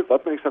immer holt.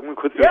 Warte mal, ich sag mal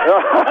kurz.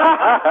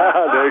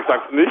 Ja. Nee, ich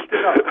sag's nicht.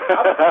 Genau. Aber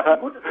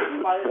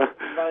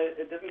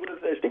das ist ein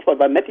gutes Stichwort,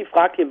 weil Matti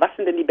fragt hier, was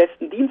sind denn die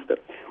besten Dienste?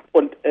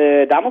 Und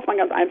da muss man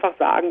ganz einfach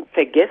sagen,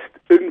 vergesst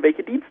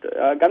irgendwelche Dienste.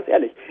 Ja, ganz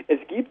ehrlich. Es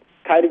gibt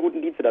keine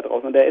guten Dienste da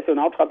draußen. Und der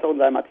SEO-Naut schreibt auch in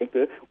seinem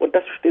Artikel, und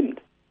das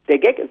stimmt. Der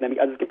Gag ist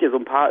nämlich, also es gibt ja so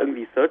ein paar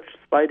irgendwie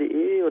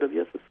search2.de oder wie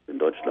heißt das in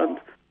Deutschland?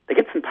 Da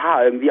gibt es ein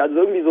paar irgendwie, also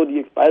irgendwie so die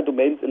Expired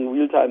Domains in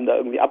Realtime da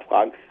irgendwie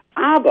abfragen.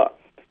 Aber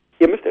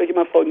ihr müsst euch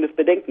immer Folgendes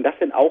bedenken, das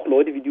sind auch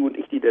Leute wie du und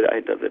ich, die da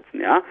dahinter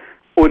sitzen, ja?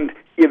 Und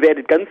ihr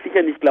werdet ganz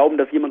sicher nicht glauben,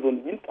 dass jemand so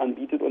einen Dienst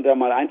anbietet und da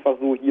mal einfach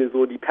so hier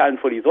so die Perlen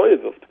vor die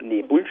Säule wirft.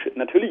 Nee, Bullshit.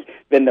 Natürlich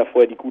werden da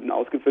vorher die Guten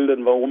ausgefiltert,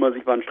 warum man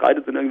sich mal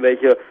streitet, sind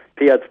irgendwelche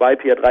PH2,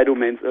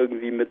 PH3-Domains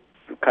irgendwie mit,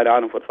 keine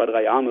Ahnung, vor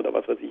 2-3 Jahren oder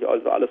was weiß ich,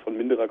 also alles von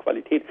minderer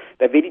Qualität.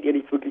 Da werdet ihr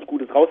nichts wirklich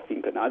Gutes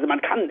rausziehen können. Also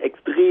man kann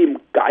extrem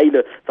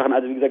geile Sachen,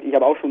 also wie gesagt, ich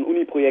habe auch schon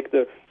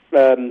Uni-Projekte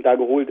da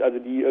geholt, also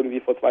die irgendwie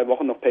vor 2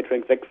 Wochen noch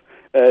PageRank 6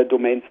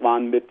 Domains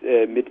waren mit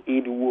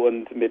edu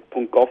und mit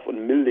 .gov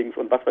und Mildings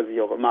und was weiß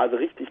ich auch immer, also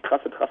richtig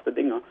krasse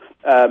Dinge.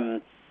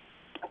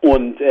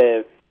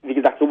 Wie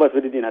gesagt, sowas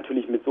würdet ihr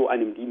natürlich mit so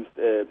einem Dienst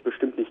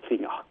bestimmt nicht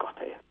kriegen. Ach Gott,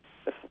 ey,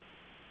 das ist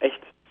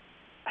echt.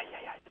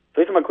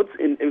 Soll ich mal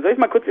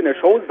kurz in der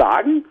Show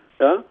sagen?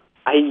 Ja?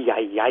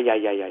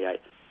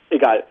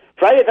 Egal.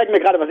 Friday zeigt mir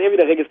gerade, was er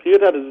wieder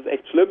registriert hat. Das ist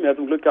echt schlimm. Ja,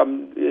 zum Glück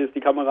ist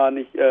die Kamera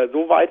nicht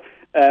so weit.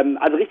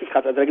 Also richtig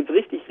krass. Also da gibt es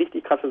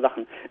richtig krasse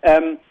Sachen.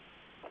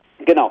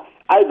 Genau.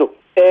 Also,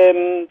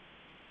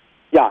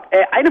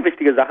 eine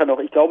wichtige Sache noch,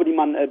 ich glaube, die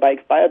man bei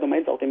Expired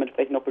Domains auch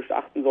dementsprechend noch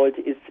beachten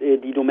sollte, ist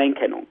die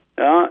Domainkennung.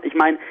 Ja, ich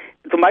meine,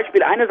 zum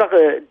Beispiel eine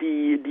Sache,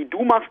 die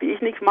du machst, die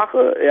ich nicht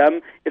mache,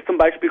 ist zum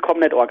Beispiel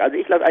Com.net.org. Also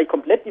ich lasse eigentlich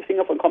komplett die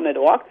Finger von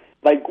Com.net.org,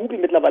 weil Google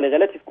mittlerweile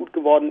relativ gut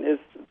geworden ist,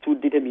 zu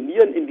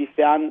determinieren,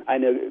 inwiefern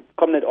eine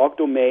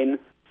Com.net.org-Domain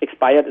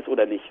expired ist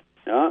oder nicht.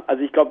 Ja,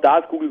 also ich glaube, da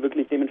ist Google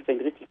wirklich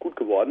dementsprechend richtig gut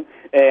geworden.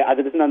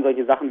 Also das sind dann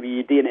solche Sachen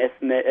wie DNS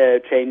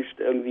changed,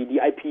 irgendwie die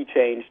IP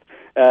changed,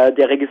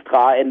 der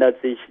Registrar ändert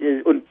sich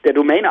und der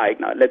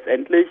Domain-Eigner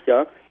letztendlich,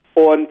 ja.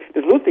 Und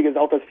das Lustige ist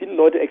auch, dass viele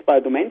Leute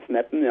Expired Domains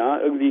mappen, ja,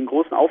 irgendwie einen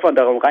großen Aufwand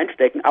darauf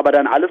reinstecken, aber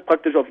dann alles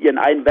praktisch auf ihren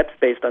einen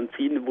Webspace dann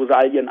ziehen, wo sie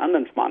all ihren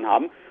anderen Schmarrn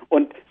haben.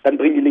 Und dann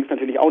bringen die Links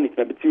natürlich auch nichts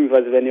mehr,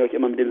 beziehungsweise werden die euch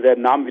immer mit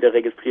demselben Namen wieder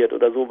registriert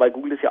oder so, weil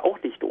Google ist ja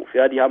auch nicht doof,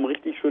 ja. Die haben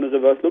richtig schöne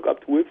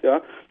Reverse-Lookup-Tools,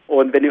 ja.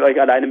 Und wenn ihr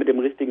euch alleine mit dem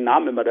richtigen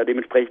Namen immer da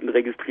dementsprechend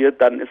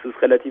registriert, dann ist es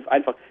relativ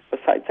einfach. Was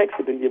zeigst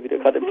du denn hier wieder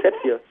gerade im Chat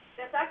hier?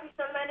 Der sagt, ich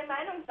soll meine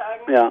Meinung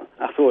sagen. Ja,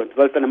 ach so, du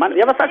sollst deine Meinung.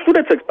 Ja, was sagst du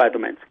denn zu Expired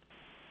Domains?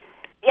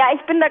 Ja,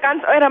 ich bin da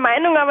ganz eurer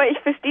Meinung, aber ich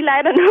verstehe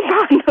leider nur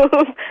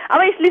Bahnhof.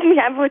 Aber ich schließe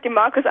mich einfach mit dem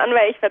Markus an,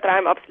 weil ich vertraue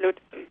ihm absolut.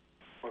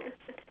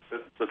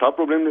 Das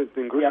Hauptproblem,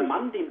 den größten... Der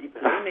Mann, dem die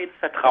Playmates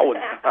vertrauen.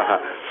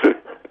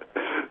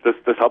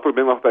 Das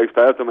Hauptproblem auch bei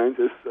Expired Domains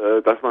ist,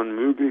 dass man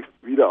möglichst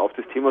wieder auf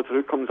das Thema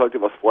zurückkommen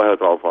sollte, was vorher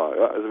drauf war.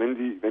 Ja? Also wenn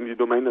die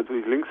Domain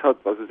natürlich Links hat,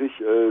 was weiß ich,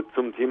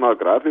 zum Thema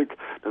Grafik,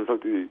 dann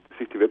sollte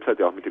sich die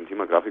Webseite auch mit dem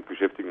Thema Grafik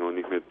beschäftigen und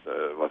nicht mit,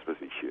 was weiß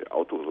ich,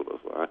 Autos oder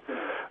so.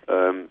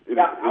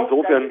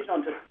 Insofern...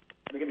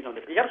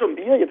 Ich habe schon ein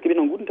Bier, jetzt gebe ich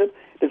noch einen guten Tipp.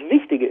 Das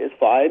Wichtige ist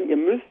vor allem, ihr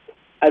müsst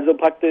also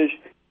praktisch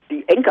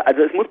die Enker,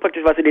 also es muss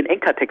praktisch, was in den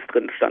Enkertext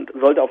drin stand,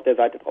 sollte auf der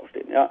Seite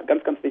draufstehen. Ja,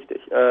 ganz, ganz wichtig.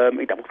 Da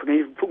brauchst du gar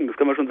nicht zucken, das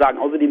können wir schon sagen.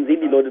 Außerdem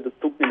sehen die Leute das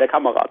Zucken in der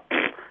Kamera.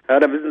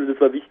 Ja, dann wissen sie,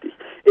 das war wichtig.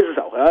 Ist es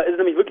auch, ja, ist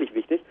nämlich wirklich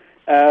wichtig.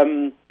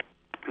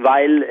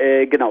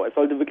 Weil, genau, es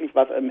sollte wirklich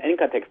was im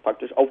Enkertext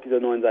praktisch auf dieser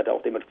neuen Seite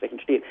auch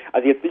dementsprechend stehen.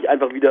 Also jetzt nicht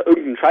einfach wieder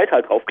irgendeinen Scheiß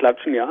halt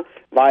draufklatschen, ja,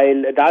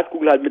 weil da ist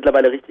Google halt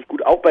mittlerweile richtig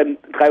gut, auch beim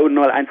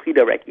 301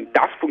 Redirecting.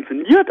 Das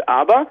funktioniert,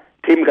 aber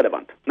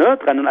themenrelevant, ne?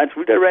 301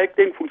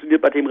 Redirecting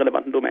funktioniert bei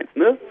themenrelevanten Domains,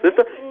 ne? Siehst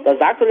du? Da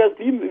sagst du das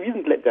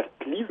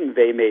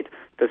Wiesenplaymate,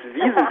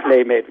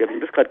 wie hab ich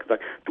das gerade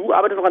gesagt? Du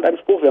arbeitest noch an deinem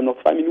Spruch, wir haben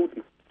noch 2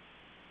 Minuten.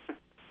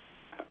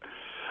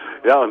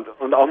 Ja,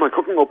 und auch mal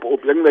gucken, ob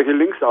irgendwelche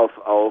Links auf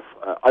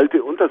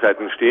alte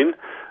Unterseiten stehen.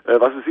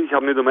 Was weiß ich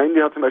habe eine Domain,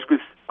 die hat zum Beispiel,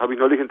 habe ich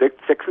neulich entdeckt,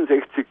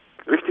 66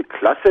 richtig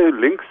klasse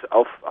Links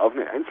auf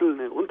eine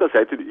einzelne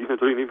Unterseite, die ich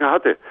natürlich nicht mehr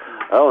hatte.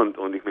 Ja, und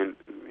ich meine,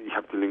 ich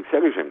habe die Links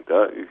hergeschenkt.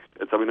 Ja.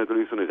 Jetzt habe ich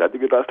natürlich so eine Seite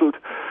gebastelt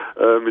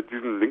mit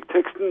diesen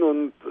Linktexten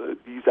und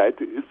die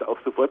Seite ist auch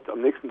sofort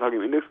am nächsten Tag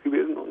im Index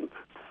gewesen und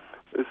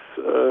ist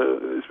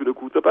wieder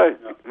gut dabei.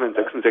 Ja. Ich meine,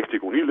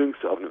 66 Unilinks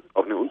auf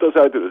eine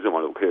Unterseite, das ist ja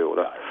mal okay,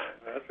 oder?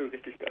 Ja, das ist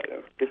richtig geil, ja.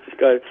 Richtig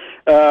geil.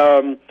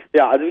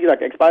 Ja, also wie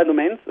gesagt, Expired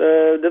Domains,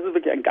 das ist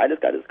wirklich ein geiles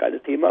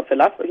Thema.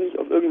 Verlasst euch nicht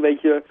auf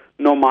irgendwelche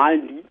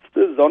normalen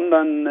Dienste,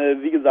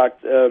 sondern wie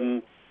gesagt,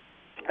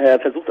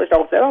 versucht euch da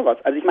auch selber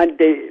was. Also ich meine,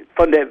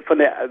 von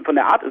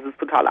der Art ist es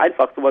total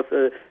einfach, sowas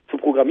zu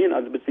programmieren,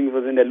 also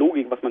beziehungsweise in der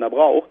Logik, was man da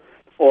braucht.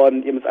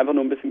 Und ihr müsst einfach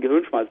nur ein bisschen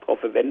Gehirnschmalz drauf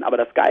verwenden. Aber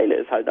das Geile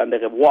ist halt dann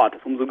der Reward,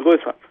 ist umso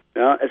größer.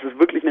 Ja, es ist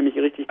wirklich nämlich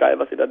richtig geil,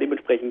 was ihr da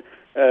dementsprechend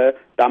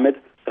damit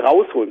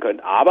rausholen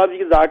könnt. Aber wie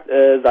gesagt,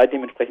 seid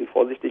dementsprechend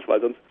vorsichtig,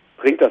 weil sonst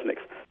bringt das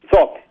nichts.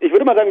 So, ich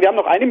würde mal sagen, wir haben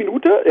noch 1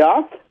 Minute.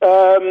 Ja,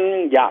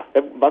 ja,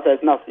 Wasser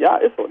ist nass. Ja,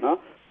 ist so, ne?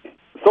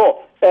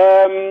 So,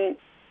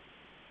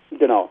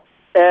 genau.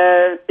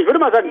 Ich würde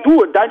mal sagen,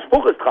 du, dein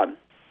Spruch ist dran.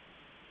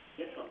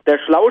 Der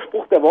schlaue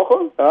Spruch der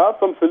Woche, ja,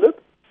 von Philipp.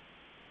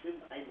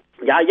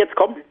 Ja, jetzt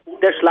kommt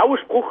der schlaue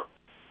Spruch.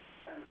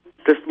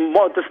 Das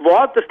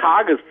Wort des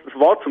Tages, das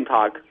Wort zum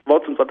Tag, das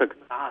Wort zum Sonntag.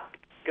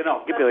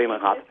 Genau. Gib mir doch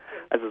jemand Rat.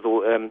 Also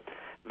so,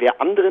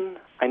 wer anderen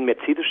einen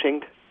Mercedes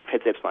schenkt,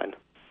 fällt selbst mal ein.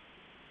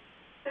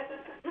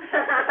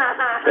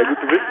 Ja, gut,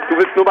 du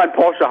willst nur meinen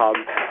Porsche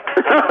haben.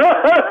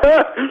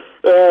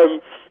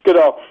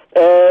 Genau.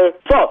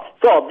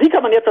 So, wie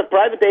kann man jetzt das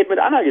Private Date mit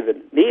Anna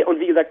gewinnen? Nee, und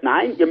wie gesagt,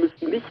 nein, ihr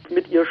müsst nicht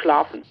mit ihr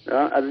schlafen.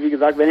 Ja, also wie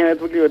gesagt, wenn ihr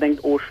jetzt wirklich denkt,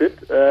 oh shit,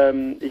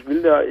 ich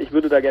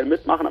würde da gerne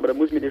mitmachen, aber da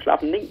muss ich mit ihr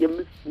schlafen. Nee, ihr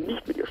müsst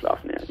nicht mit ihr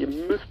schlafen, ja. Ihr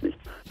müsst nicht.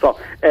 So,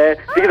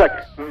 wie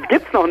gesagt,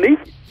 gibt's noch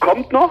nicht,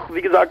 kommt noch,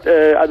 wie gesagt,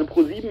 also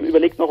Pro7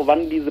 überlegt noch,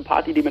 wann diese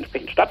Party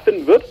dementsprechend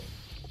stattfinden wird.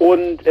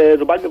 Und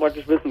sobald wir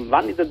praktisch wissen,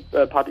 wann diese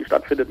Party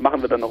stattfindet,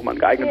 machen wir dann nochmal ein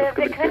geeignetes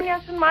Gewinnspiel. Wir können ja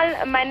schon mal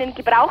meinen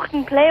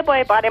gebrauchten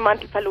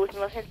Playboy-Bademantel verlosen.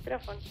 Was hältst du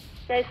davon?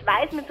 Der ist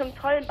weiß mit so einem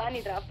tollen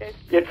Bunny drauf. Der ist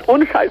jetzt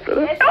ohne Scheiß,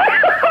 oder? Wie geil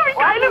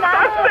ist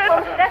das denn?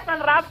 Vom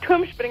Stefan Raab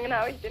Turmspringen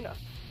habe ich den noch.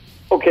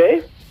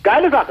 Okay,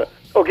 geile Sache.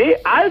 Okay,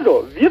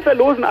 also, wir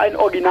verlosen einen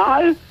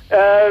Original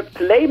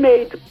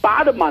Playmate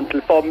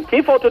Bademantel vom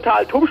TV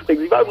Total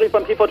Turmspringen. Sie war übrigens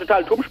beim TV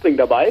Total Turmspringen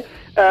dabei.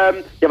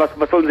 Ja,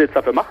 was sollen Sie jetzt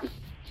dafür machen?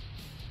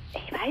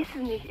 Ich weiß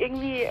es nicht.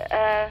 Irgendwie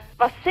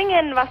was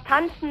singen, was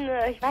tanzen,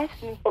 ich weiß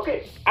es nicht.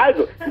 Okay,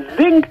 also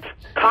singt,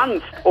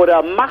 tanzt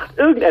oder macht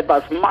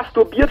irgendetwas,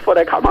 masturbiert vor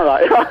der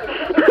Kamera, ja,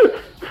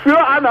 für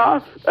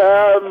Anna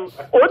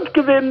und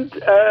gewinnt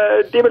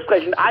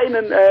dementsprechend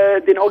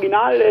den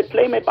Original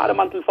Playmate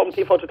Bademantel vom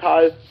TV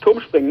Total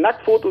Turmspringen.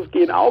 Nacktfotos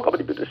gehen auch, aber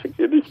die bitte schickt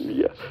ihr nicht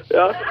mir.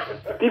 Ja?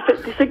 Die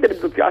schickt ihr dem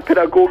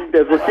Sozialpädagogen,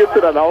 der sortiert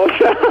sie dann aus.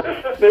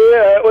 Nee,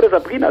 oder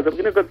Sabrina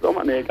könnte es auch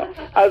mal, nee, egal.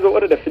 Also,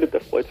 oder der Philipp,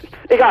 der freut sich.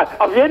 Egal,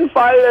 auf jeden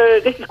Fall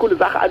richtig coole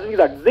Sache. Also wie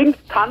gesagt, singt,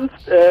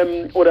 tanzt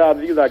oder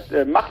wie gesagt,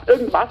 macht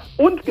irgendwas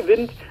und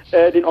gewinnt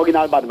den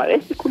Original Bademantel.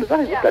 Echt eine coole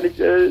Sache. Ich wusste gar nicht,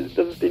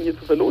 dass es den hier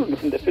zu verlosen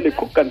ist. Und der Philipp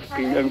guckt ganz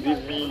streng irgendwie,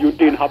 wie,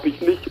 und den hab ich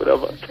nicht, oder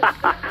was?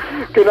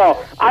 Genau.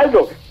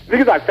 Also, wie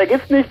gesagt,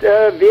 vergisst nicht,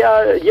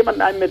 wer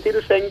jemandem einen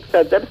Mercedes schenkt,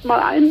 fährt selbst mal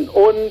ein.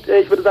 Und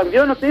ich würde sagen, wir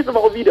hören uns nächste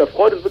Woche wieder.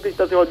 Freut uns wirklich,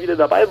 dass ihr heute wieder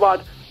dabei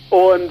wart.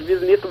 Und wir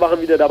sind nächste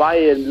Woche wieder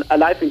dabei,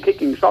 live in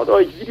Kicking. Schaut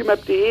euch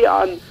videomap.de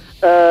an.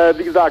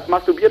 Wie gesagt,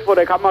 masturbiert vor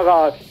der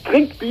Kamera,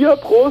 trinkt Bier,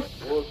 Prost.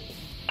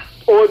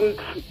 Und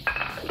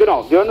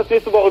genau, wir hören uns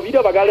nächste Woche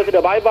wieder. War geil, dass ihr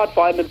dabei wart,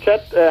 vor allem im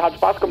Chat. Hat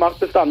Spaß gemacht.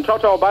 Bis dann. Ciao,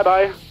 ciao, bye,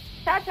 bye.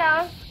 Ciao,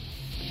 ciao.